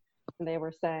this, and they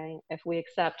were saying, if we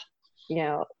accept, you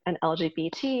know, an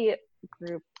LGBT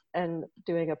group and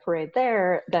doing a parade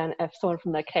there, then if someone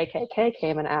from the KKK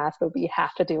came and asked, would we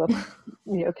have to do a,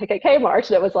 you know, KKK march?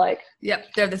 And it was like, yep,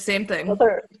 they're the same thing.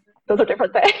 Those are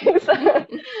different things.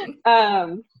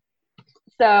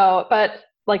 So, but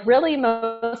like really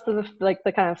most of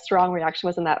the kind of strong reaction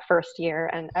was in that first year.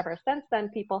 And ever since then,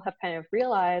 people have kind of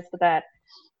realized that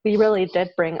we really did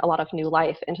bring a lot of new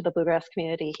life into the bluegrass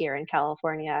community here in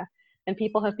California. And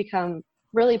people have become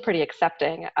really pretty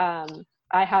accepting.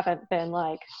 I haven't been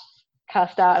like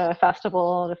cussed out at a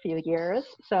festival in a few years,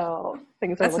 so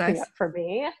things are That's looking nice. up for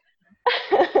me.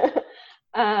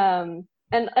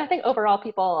 And I think overall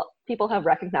people have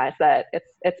recognized that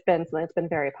it's been something that's been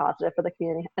very positive for the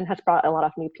community and has brought a lot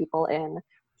of new people in.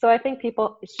 So I think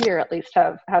people here at least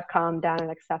have calmed down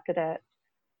and accepted it.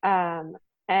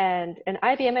 And in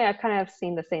IBMA, I've kind of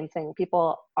seen the same thing.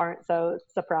 People aren't so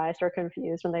surprised or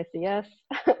confused when they see us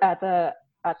at the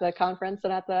conference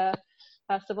and at the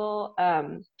festival.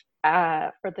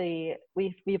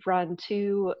 We've run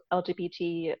 2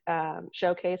 LGBT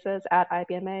showcases at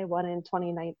IBMA, one in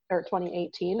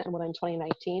 2018 and one in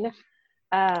 2019,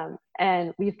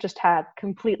 and we've just had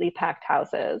completely packed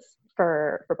houses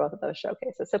for both of those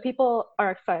showcases. So people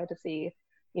are excited to see,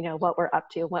 what we're up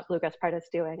to, what Bluegrass Pride is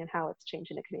doing, and how it's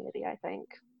changing the community, I think.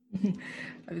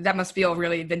 That must feel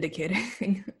really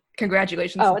vindicating.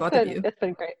 Congratulations to both of you. It's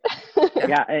been great.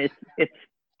 Yeah,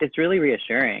 it's really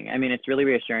reassuring. I mean, it's really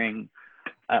reassuring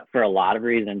for a lot of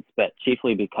reasons, but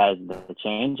chiefly because the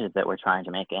changes that we're trying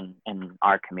to make in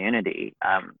our community,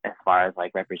 as far as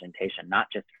like representation, not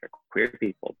just for queer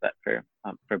people, but for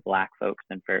Black folks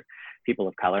and for people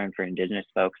of color and for Indigenous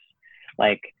folks,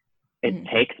 like it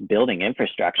takes building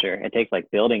infrastructure. It takes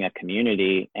like building a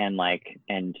community and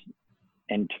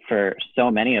for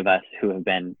so many of us who have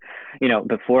been,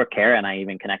 before Kara and I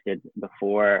even connected,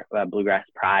 before Bluegrass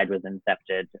Pride was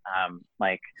incepted,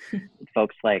 like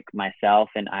folks like myself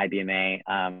and IBMA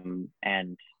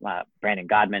and Brandon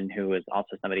Godman, who was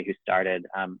also somebody who started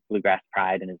Bluegrass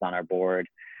Pride and is on our board,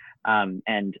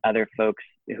 and other folks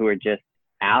who are just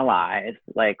allies.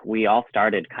 Like we all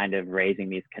started kind of raising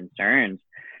these concerns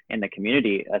in the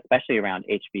community, especially around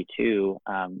HB2,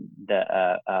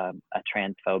 a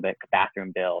transphobic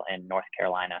bathroom bill in North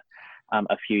Carolina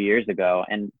a few years ago.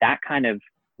 And that kind of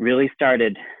really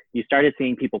you started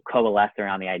seeing people coalesce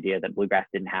around the idea that bluegrass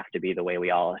didn't have to be the way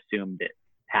we all assumed it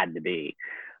had to be.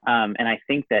 And I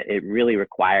think that it really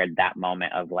required that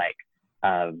moment of like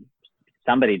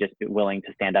somebody just willing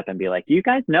to stand up and be like, you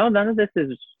guys know none of this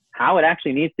is how it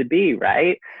actually needs to be,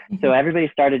 right? So everybody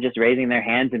started just raising their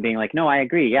hands and being like, no, I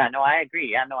agree. Yeah, no, I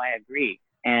agree. Yeah, no, I agree.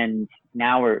 And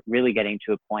now we're really getting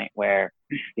to a point where,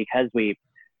 because we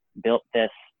built this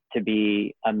to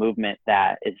be a movement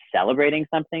that is celebrating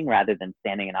something rather than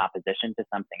standing in opposition to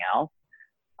something else,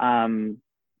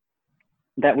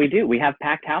 that we have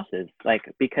packed houses, like,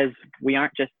 because we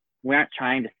aren't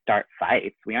trying to start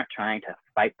fights. We aren't trying to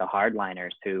fight the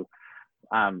hardliners who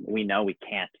we know we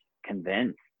can't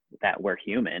convince that we're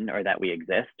human or that we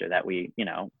exist or that we,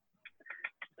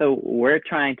 so we're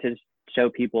trying to show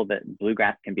people that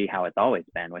bluegrass can be how it's always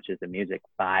been, which is the music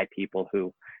by people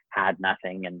who had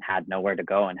nothing and had nowhere to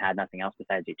go and had nothing else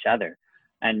besides each other.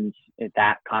 And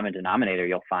that common denominator,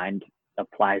 you'll find,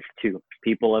 applies to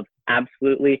people of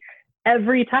absolutely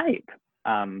every type.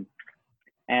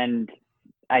 And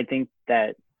I think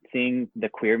that seeing the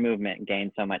queer movement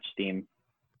gain so much steam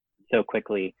so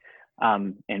quickly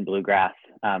in bluegrass,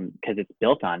 because it's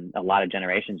built on a lot of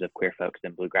generations of queer folks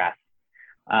in bluegrass.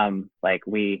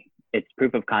 It's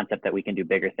proof of concept that we can do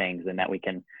bigger things, and that we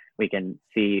can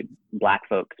see Black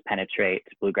folks penetrate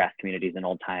bluegrass communities and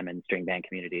old time and string band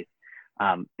communities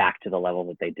back to the level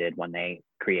that they did when they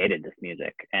created this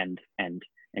music, and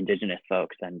Indigenous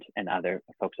folks and other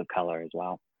folks of color as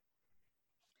well.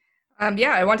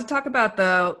 I want to talk about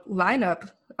the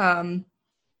lineup.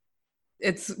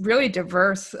 It's really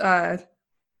diverse,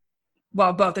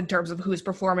 both in terms of who's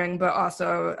performing, but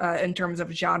also in terms of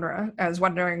genre. I was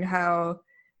wondering how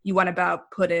you went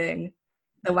about putting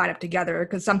the lineup together,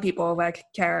 because some people, like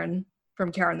Karen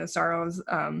from Karen the Sorrows,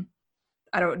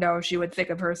 I don't know if she would think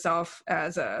of herself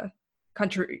as a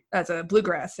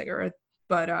bluegrass singer,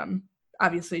 but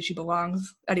obviously she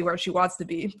belongs anywhere she wants to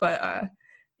be. But I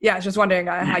was just wondering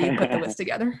how you put the list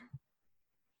together.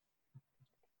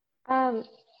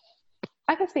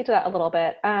 I can speak to that a little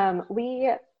bit.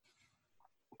 We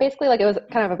basically, it was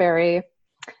kind of a very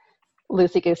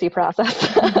loosey-goosey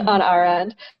process on our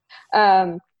end.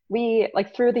 We,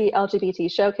 through the LGBT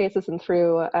showcases and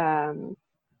through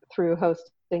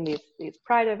hosting these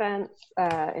Pride events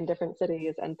in different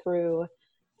cities, and through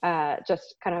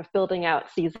just kind of building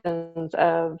out seasons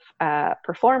of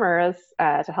performers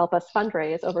to help us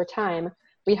fundraise over time,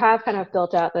 we have kind of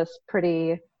built out this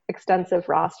pretty extensive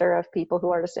roster of people who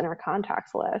are just in our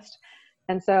contacts list.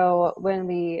 And so when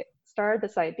we started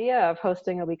this idea of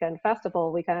hosting a weekend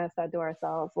festival, we kind of said to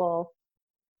ourselves, well,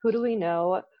 who do we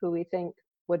know who we think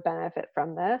would benefit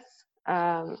from this?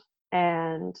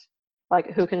 And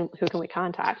like, who can we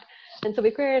contact? And so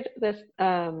we created this,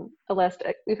 a list.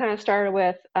 We kind of started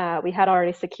with, we had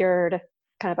already secured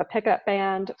kind of a pickup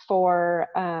band for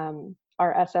our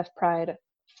SF Pride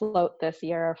float this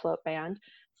year, our float band.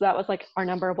 So that was like our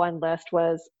number one list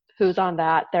was who's on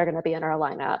that, they're gonna be in our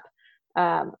lineup.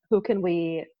 Who can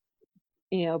we,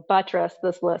 buttress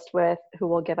this list with, who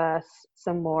will give us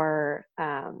some more,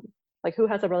 like who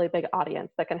has a really big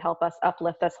audience that can help us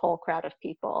uplift this whole crowd of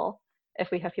people. If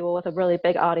we have people with a really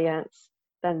big audience,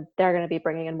 then they're going to be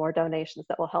bringing in more donations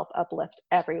that will help uplift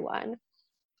everyone.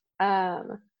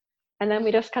 And then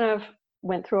we just kind of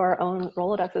went through our own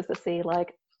Rolodexes to see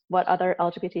like what other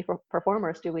LGBT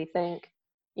performers do we think,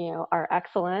 are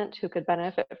excellent, who could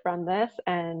benefit from this,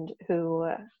 and who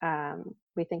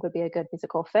we think would be a good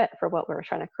musical fit for what we were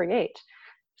trying to create.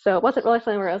 So it wasn't really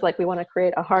something where it was like, we want to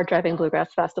create a hard driving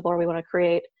bluegrass festival, or we want to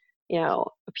create, a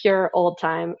pure old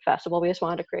time festival. We just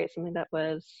wanted to create something that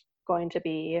was going to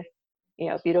be,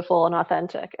 beautiful and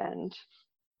authentic and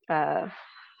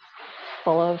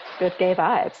full of good gay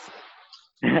vibes.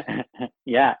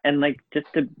 Yeah, and like just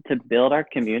to build our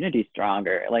community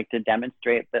stronger, like to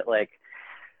demonstrate that like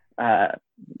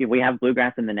we have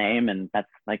bluegrass in the name, and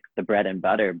that's like the bread and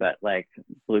butter, but like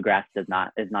bluegrass is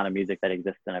not a music that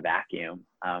exists in a vacuum.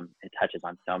 It touches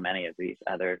on so many of these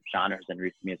other genres and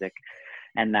roots music,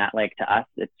 and that like to us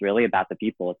it's really about the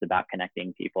people. It's about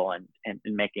connecting people and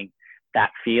making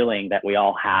that feeling that we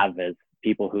all have as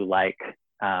people who like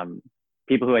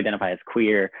people who identify as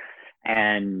queer,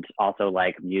 and also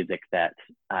like music that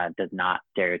does not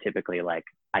stereotypically like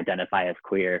identify as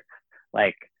queer,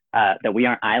 like that we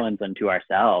aren't islands unto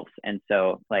ourselves. And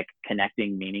so like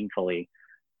connecting meaningfully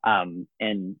in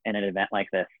an event like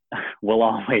this will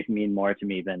always mean more to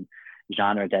me than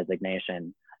genre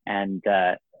designation. And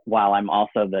while I'm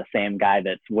also the same guy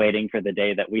that's waiting for the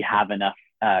day that we have enough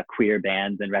queer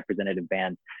bands and representative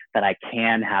bands that I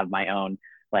can have my own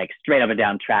like straight up and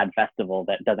down trad festival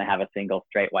that doesn't have a single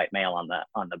straight white male on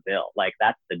the bill. Like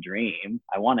that's the dream.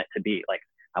 I want it to be like,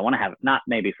 I want to have, not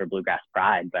maybe for Bluegrass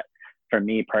Pride, but for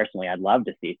me personally, I'd love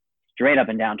to see straight up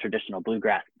and down traditional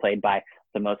bluegrass played by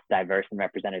the most diverse and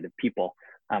representative people,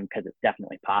 because it's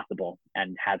definitely possible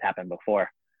and has happened before.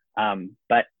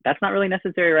 But that's not really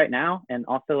necessary right now, and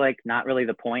also like not really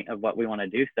the point of what we want to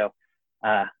do. So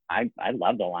I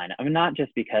love the lineup. I mean, not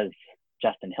just because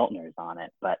Justin Hiltner is on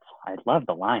it, but I love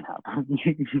the lineup.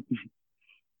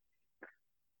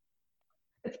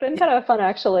 It's been kind of fun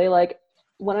actually. Like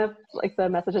one of like the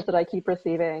messages that I keep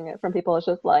receiving from people is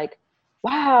just like,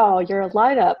 wow, your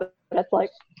lineup. And it's like,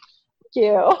 thank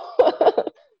you.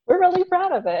 We're really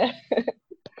proud of it.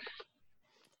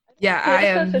 Yeah, I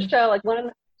am. To show like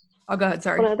one. Oh, go ahead.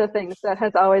 Sorry. One of the things that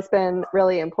has always been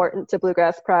really important to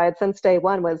Bluegrass Pride since day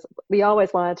one was we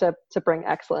always wanted to bring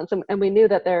excellence, and we knew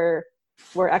that there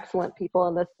were excellent people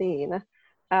in the scene.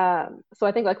 So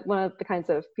I think like one of the kinds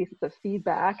of pieces of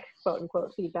feedback, quote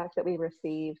unquote feedback, that we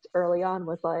received early on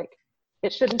was like,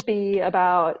 it shouldn't be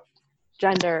about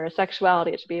gender or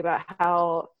sexuality. It should be about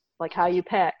how you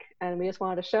pick. And we just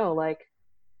wanted to show like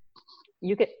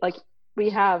you get like we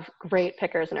have great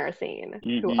pickers in our scene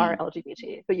who are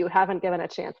LGBT, who you haven't given a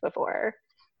chance before.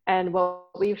 And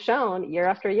what we've shown year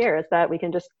after year is that we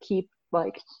can just keep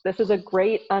like, this is a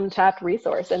great untapped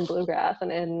resource in bluegrass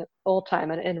and in old time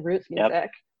and in roots music.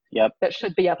 Yep. That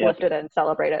should be uplifted and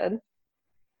celebrated.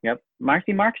 Yep.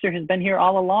 Marcy Markster has been here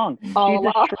all along. She's a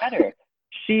shredder.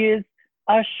 She is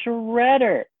a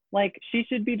shredder. Like, she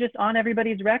should be just on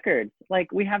everybody's records.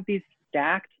 Like, we have these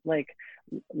stacked, like,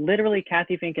 literally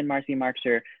Kathy Fink and Marcy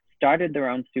Markster started their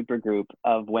own supergroup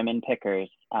of women pickers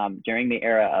during the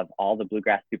era of all the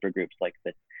bluegrass supergroups, like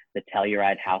the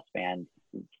Telluride house band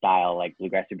style, like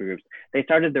bluegrass supergroups. They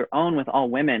started their own with all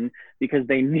women because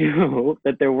they knew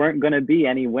that there weren't going to be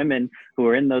any women who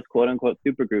were in those quote unquote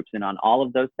supergroups and on all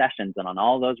of those sessions and on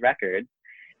all those records.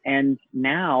 And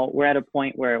now we're at a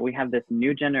point where we have this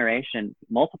new generation,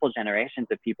 multiple generations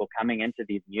of people coming into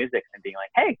these musics and being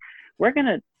like, hey, we're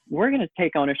gonna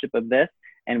take ownership of this,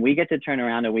 and we get to turn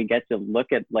around and we get to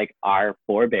look at like our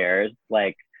forebears,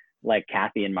 like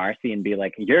Kathy and Marcy, and be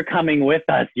like, you're coming with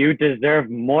us. You deserve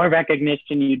more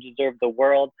recognition. You deserve the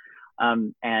world.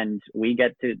 And we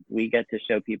get to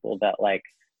show people that like,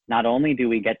 not only do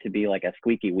we get to be like a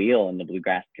squeaky wheel in the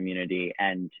bluegrass community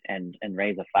and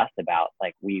raise a fuss about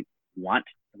like, we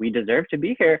deserve to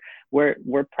be here.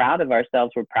 We're proud of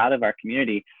ourselves. We're proud of our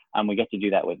community. We get to do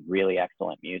that with really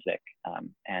excellent music.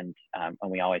 And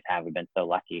we always have. We've been so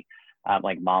lucky.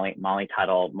 Like Molly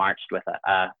Tuttle marched with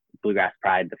a Bluegrass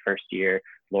Pride the first year.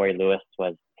 Lori Lewis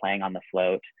was playing on the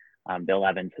float. Bill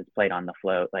Evans has played on the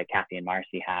float. Like Kathy and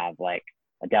Marcy have. Like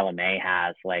Adela May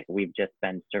has. Like we've just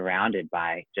been surrounded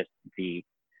by just the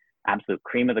absolute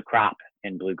cream of the crop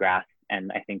in bluegrass,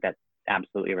 and I think that's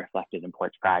absolutely reflected in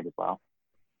Porch Pride as well.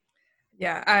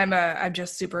 Yeah, I'm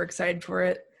just super excited for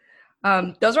it.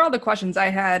 Those are all the questions I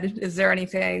had. Is there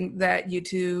anything that you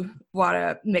two want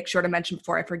to make sure to mention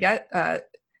before I forget?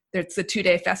 It's a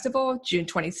 2-day festival, June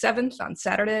 27th on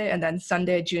Saturday, and then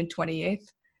Sunday, June 28th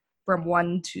from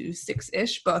 1 to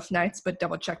 6-ish, both nights, but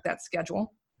double check that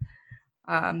schedule.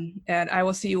 And I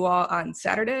will see you all on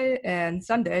Saturday and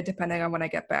Sunday, depending on when I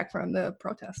get back from the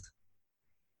protest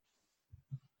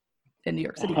in New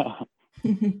York City.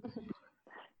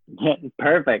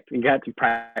 Perfect. You got your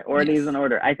priorities in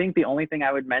order. I think the only thing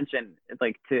I would mention,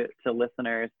 like to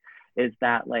listeners, is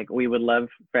that like we would love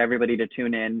for everybody to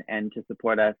tune in and to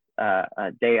support us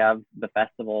a day of the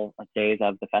festival, days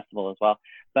of the festival as well.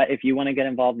 But if you want to get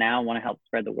involved now, want to help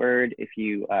spread the word, if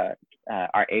you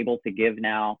are able to give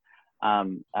now,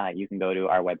 you can go to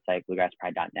our website,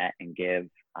 bluegrasspride.net, and give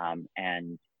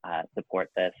and support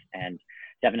this. And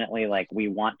definitely, like, we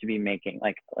want to be making,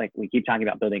 like we keep talking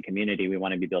about building community. We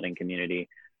want to be building community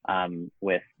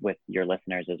with your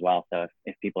listeners as well. So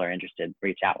if people are interested,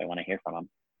 reach out. We want to hear from them.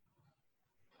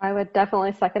 I would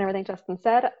definitely second everything Justin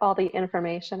said. All the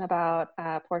information about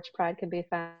Porch Pride can be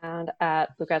found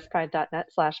at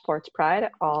bluegrasspride.net/porchpride,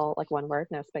 all like one word,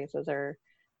 no spaces or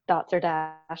dots or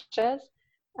dashes.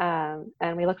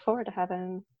 And we look forward to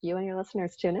having you and your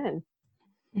listeners tune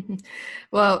in.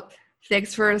 Well,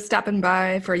 thanks for stopping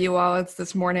by. For you all, it's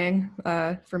this morning.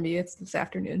 For me, it's this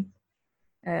afternoon.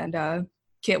 And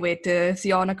can't wait to see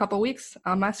you all in a couple weeks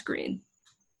on my screen.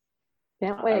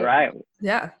 Can't wait. All right.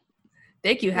 Yeah.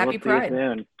 Thank you. Happy We'll see Pride.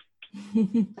 you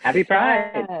soon. Happy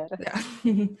Pride.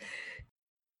 Yeah.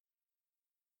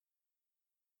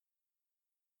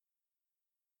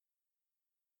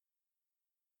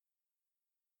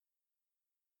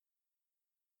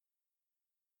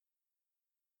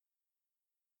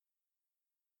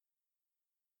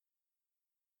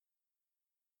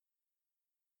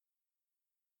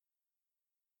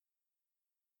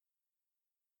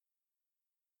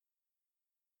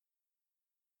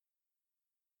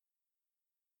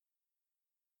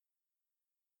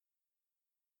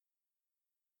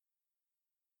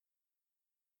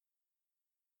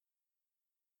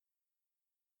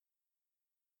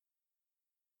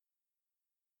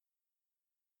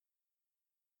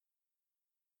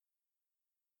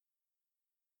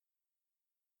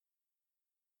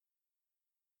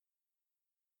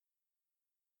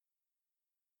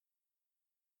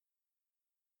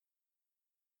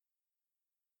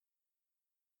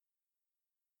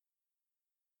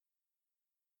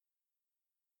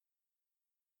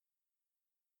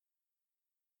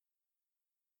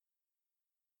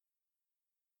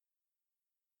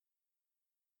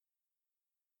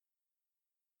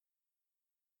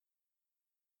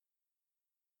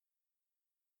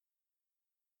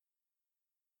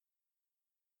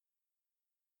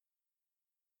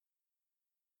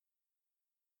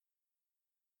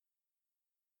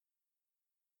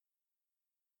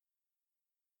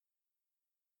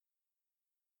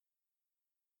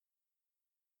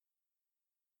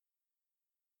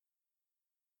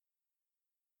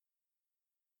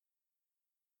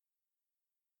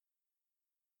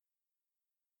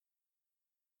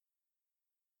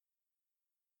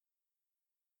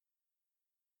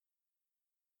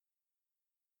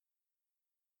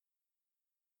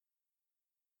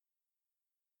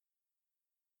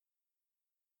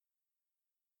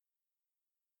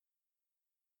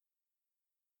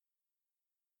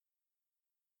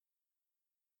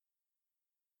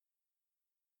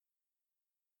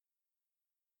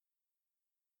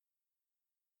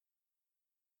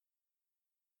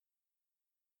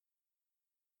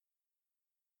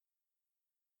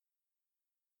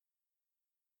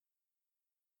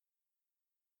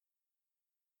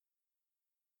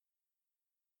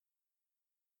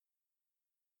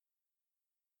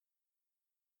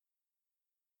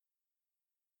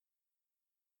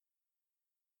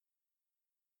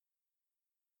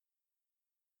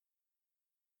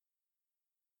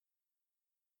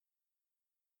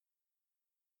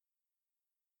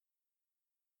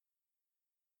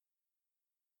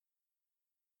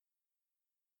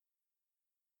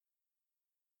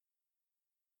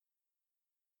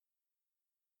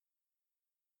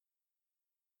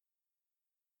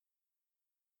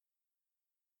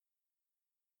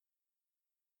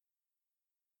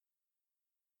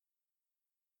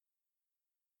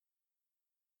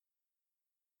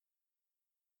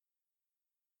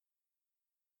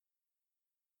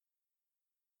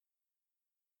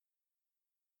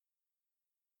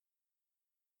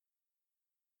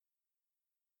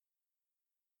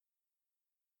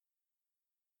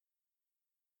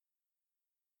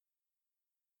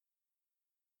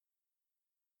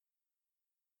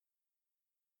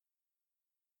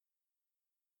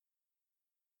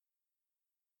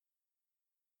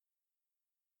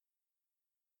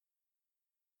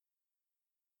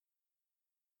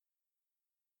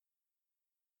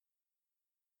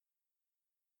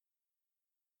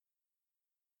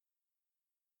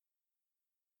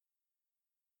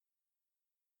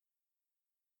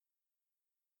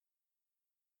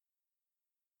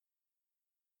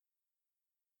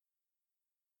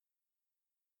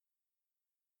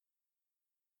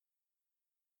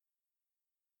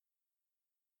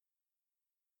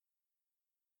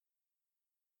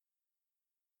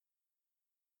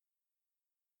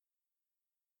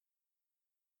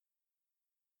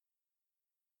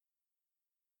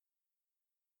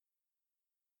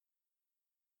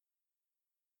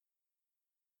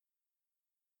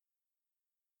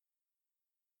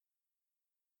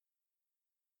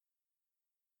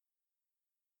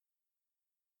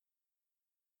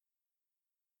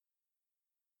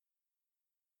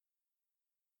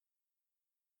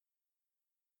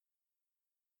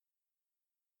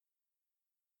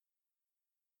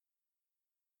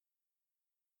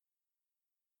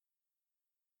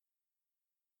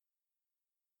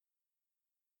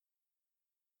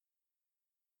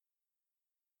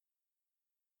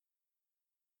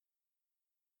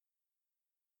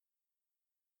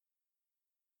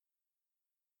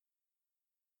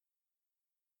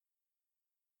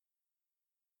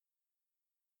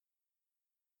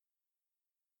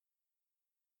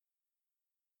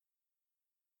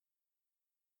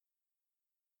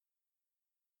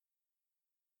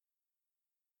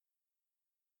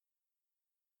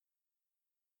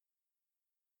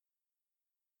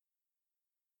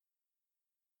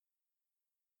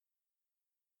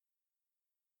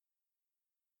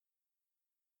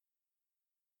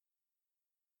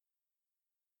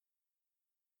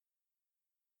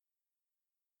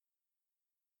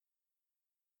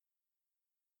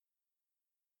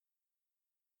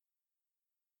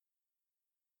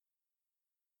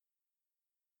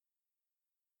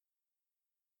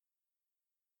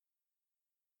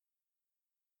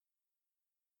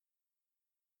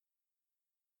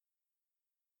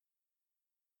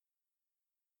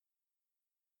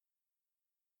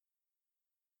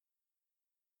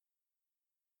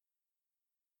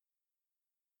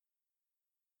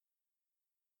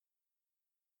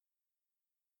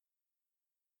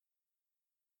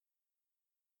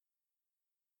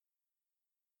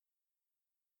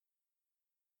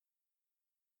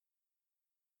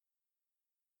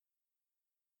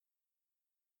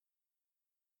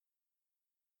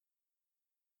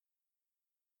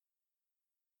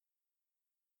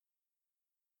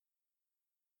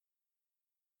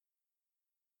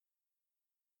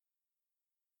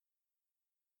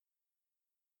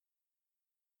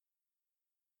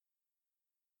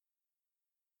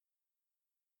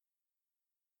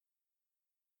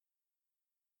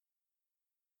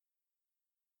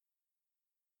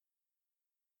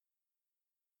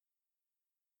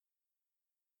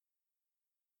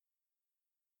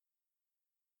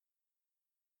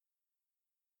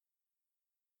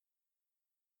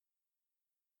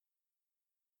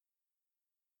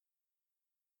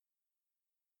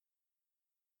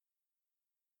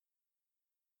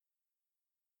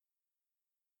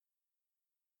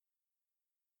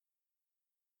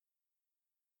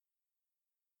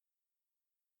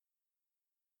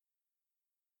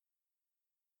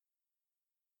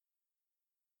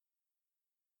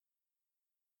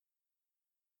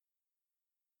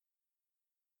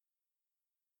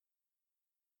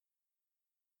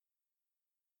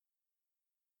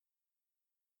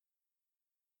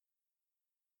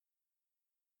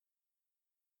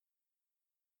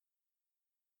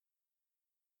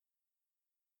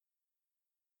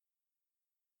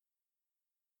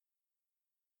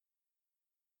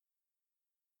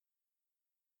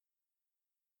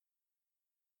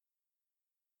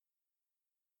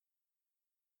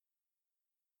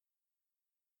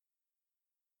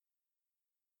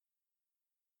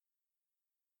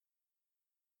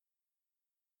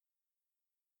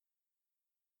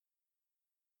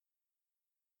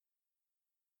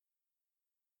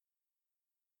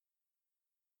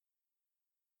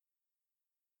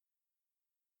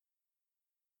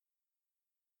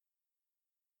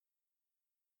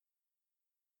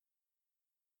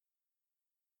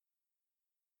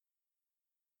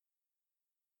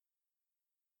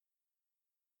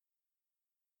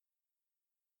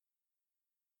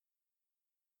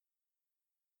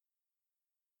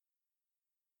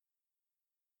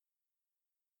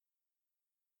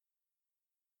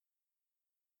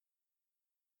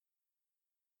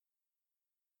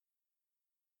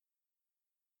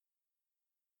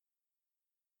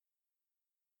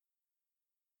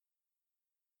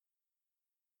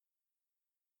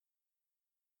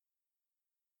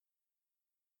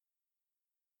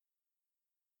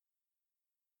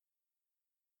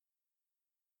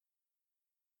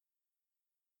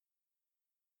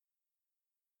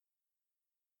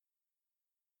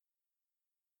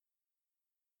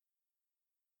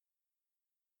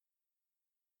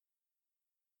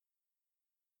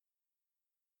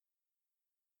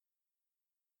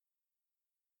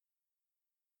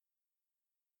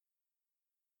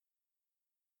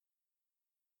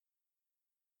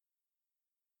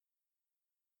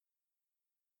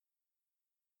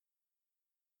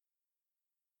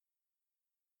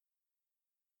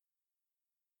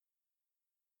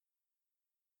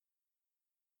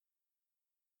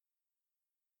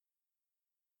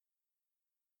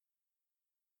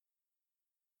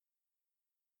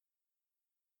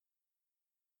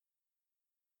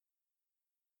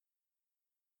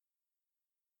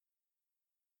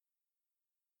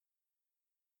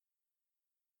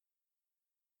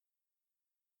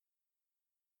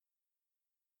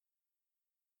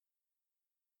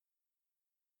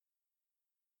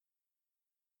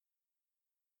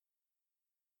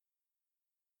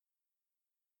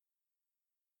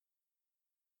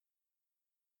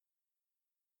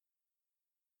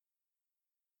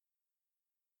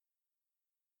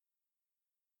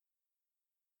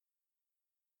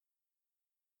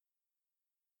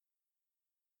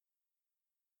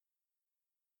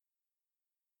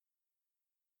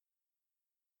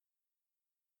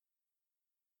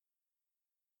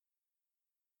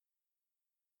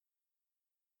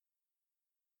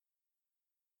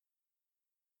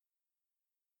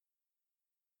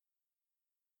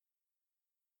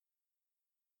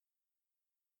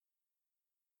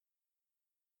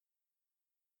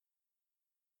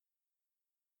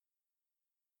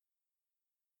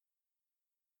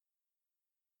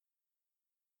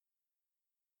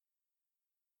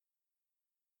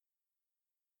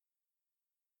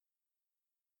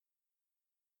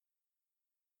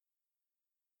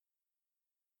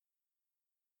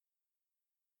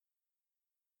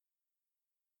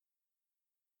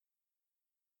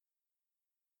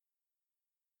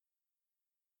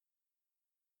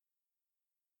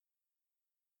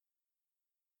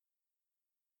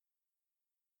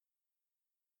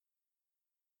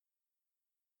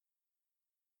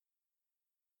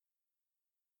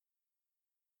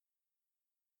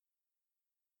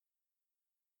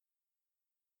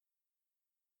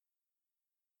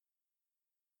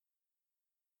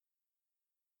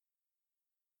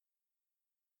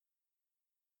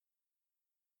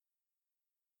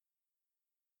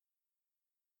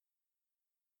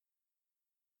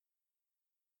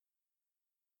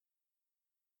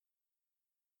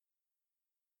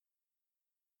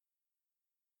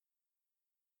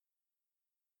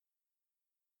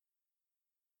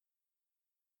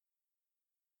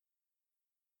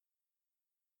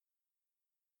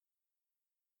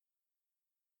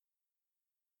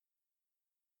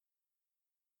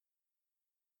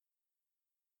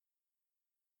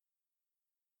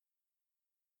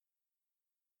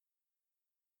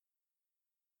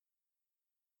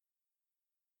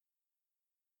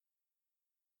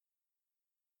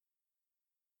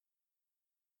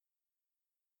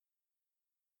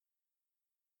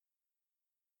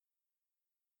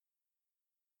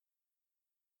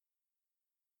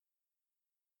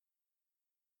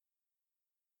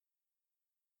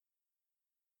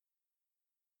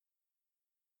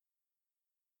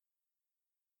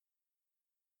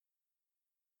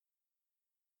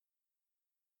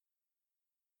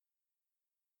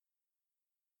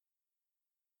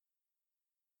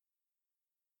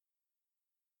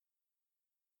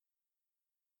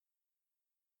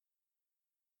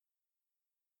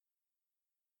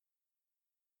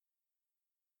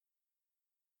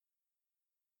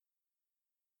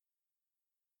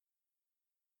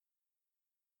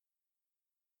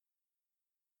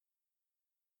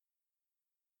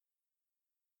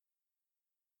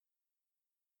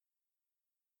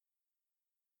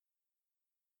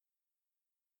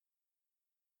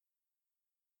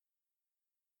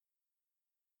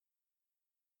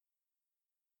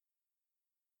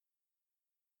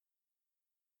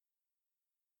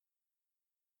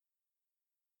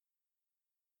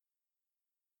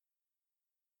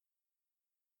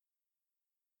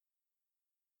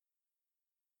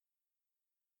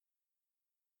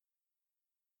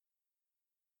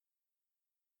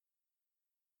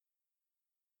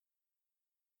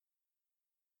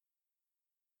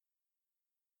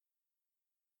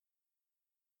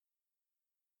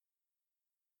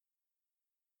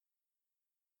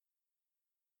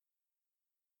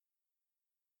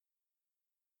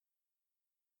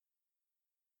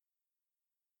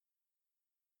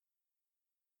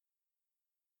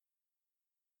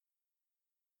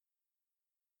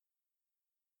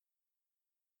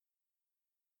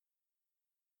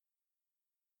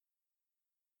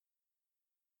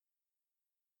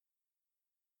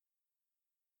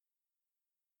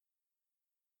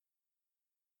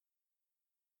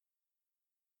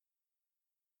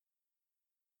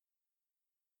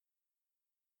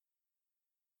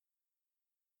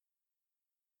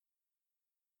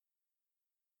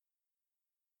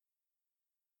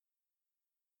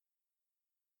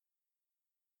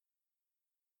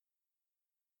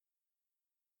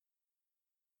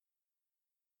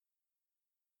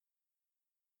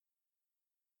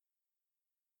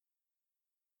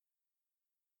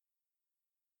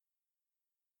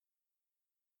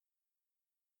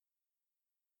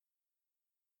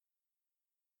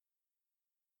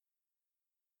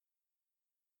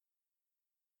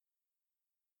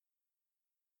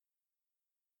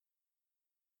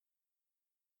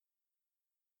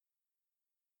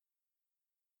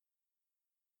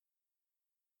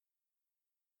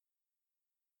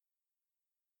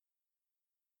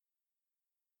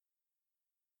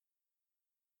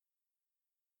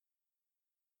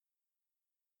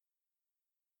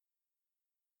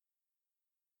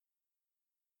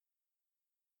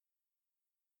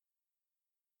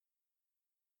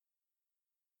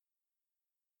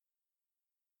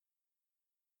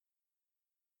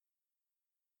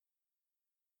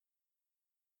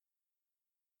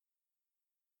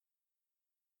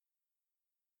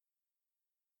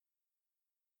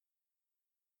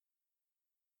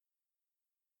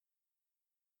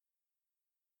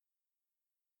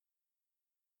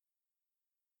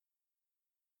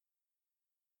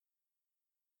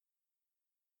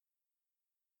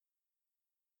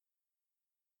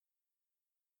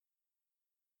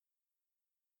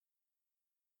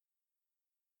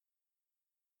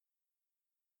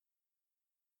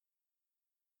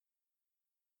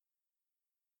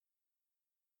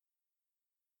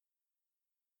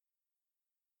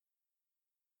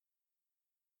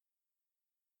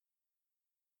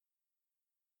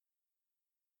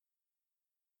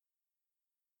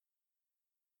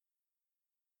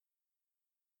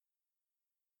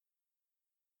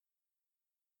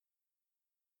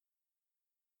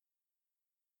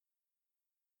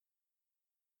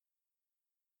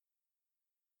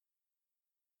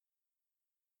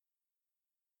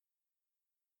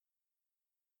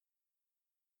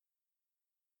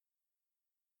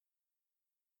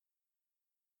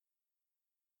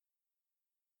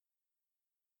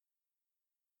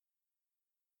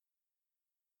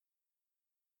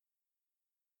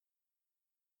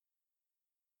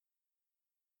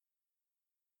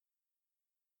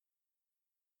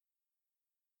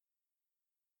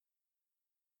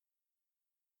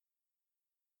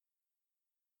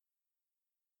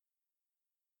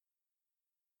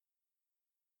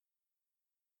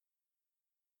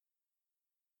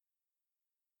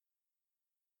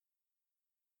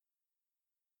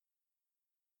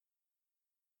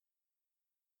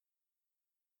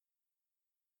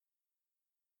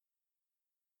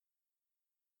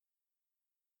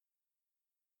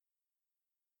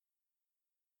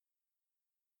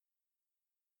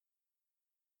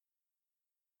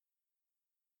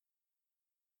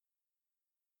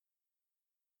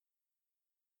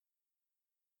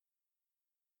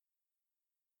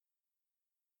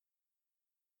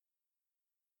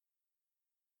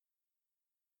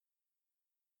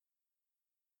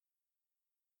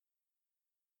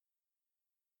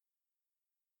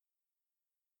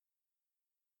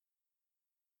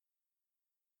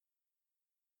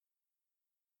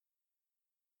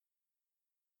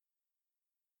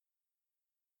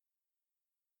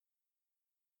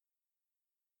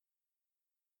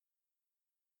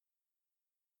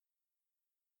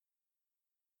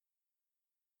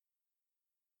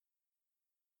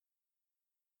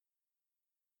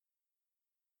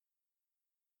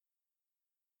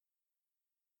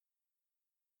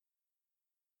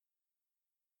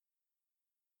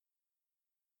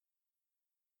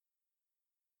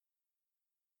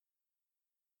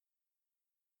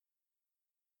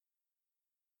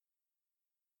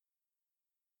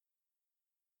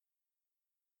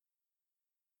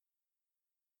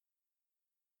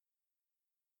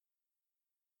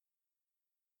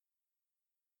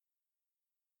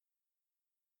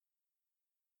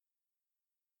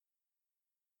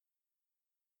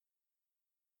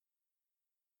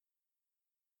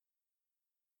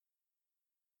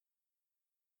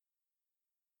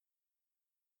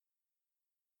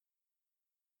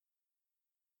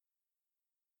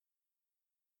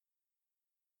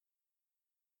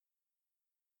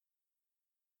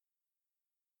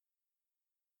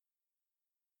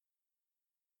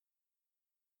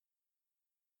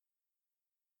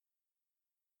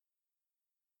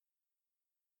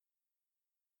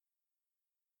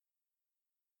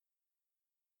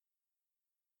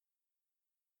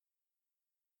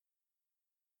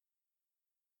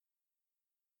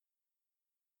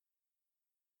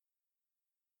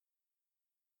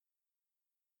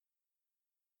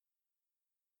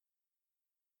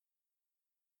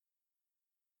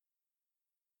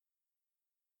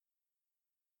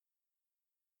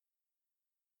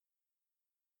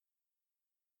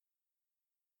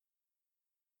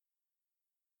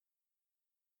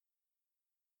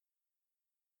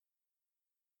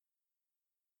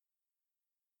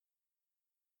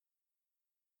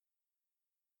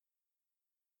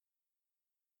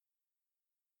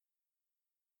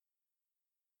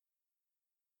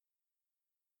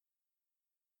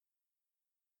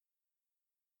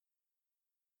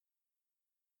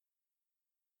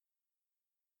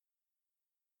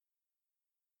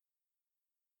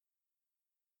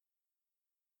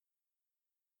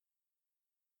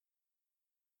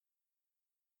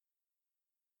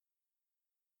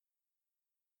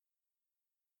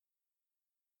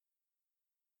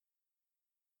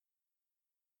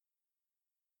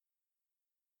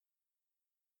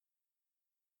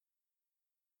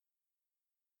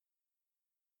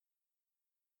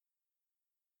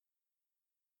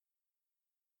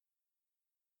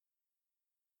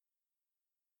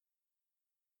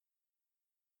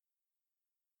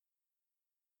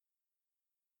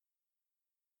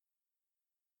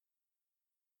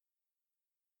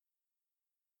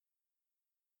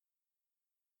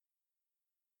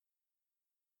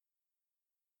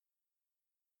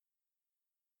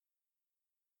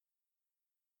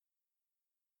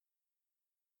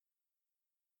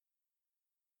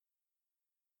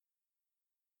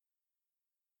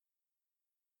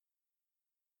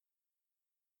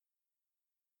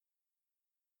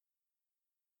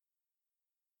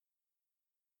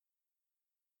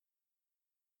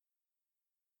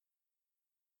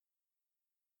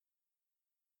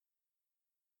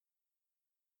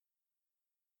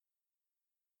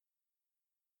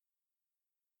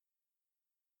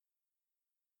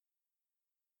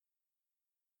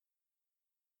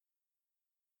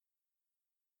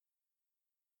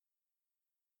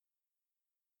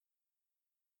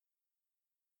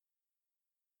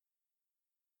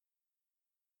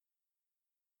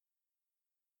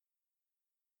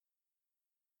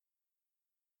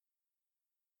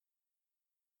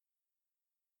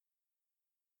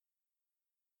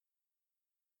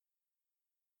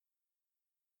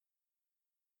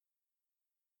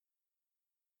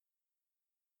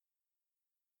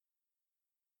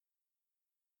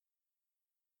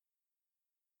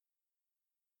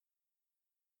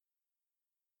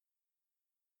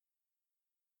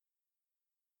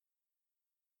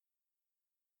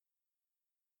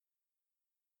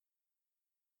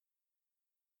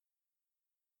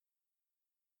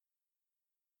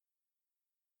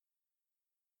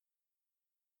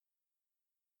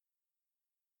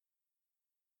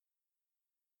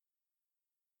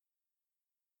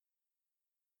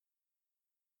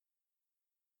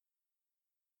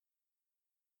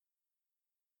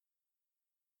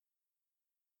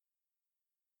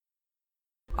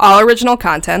 All original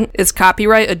content is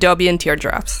copyright Adobe and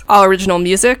Teardrops. All original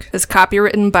music is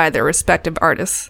copywritten by their respective artists.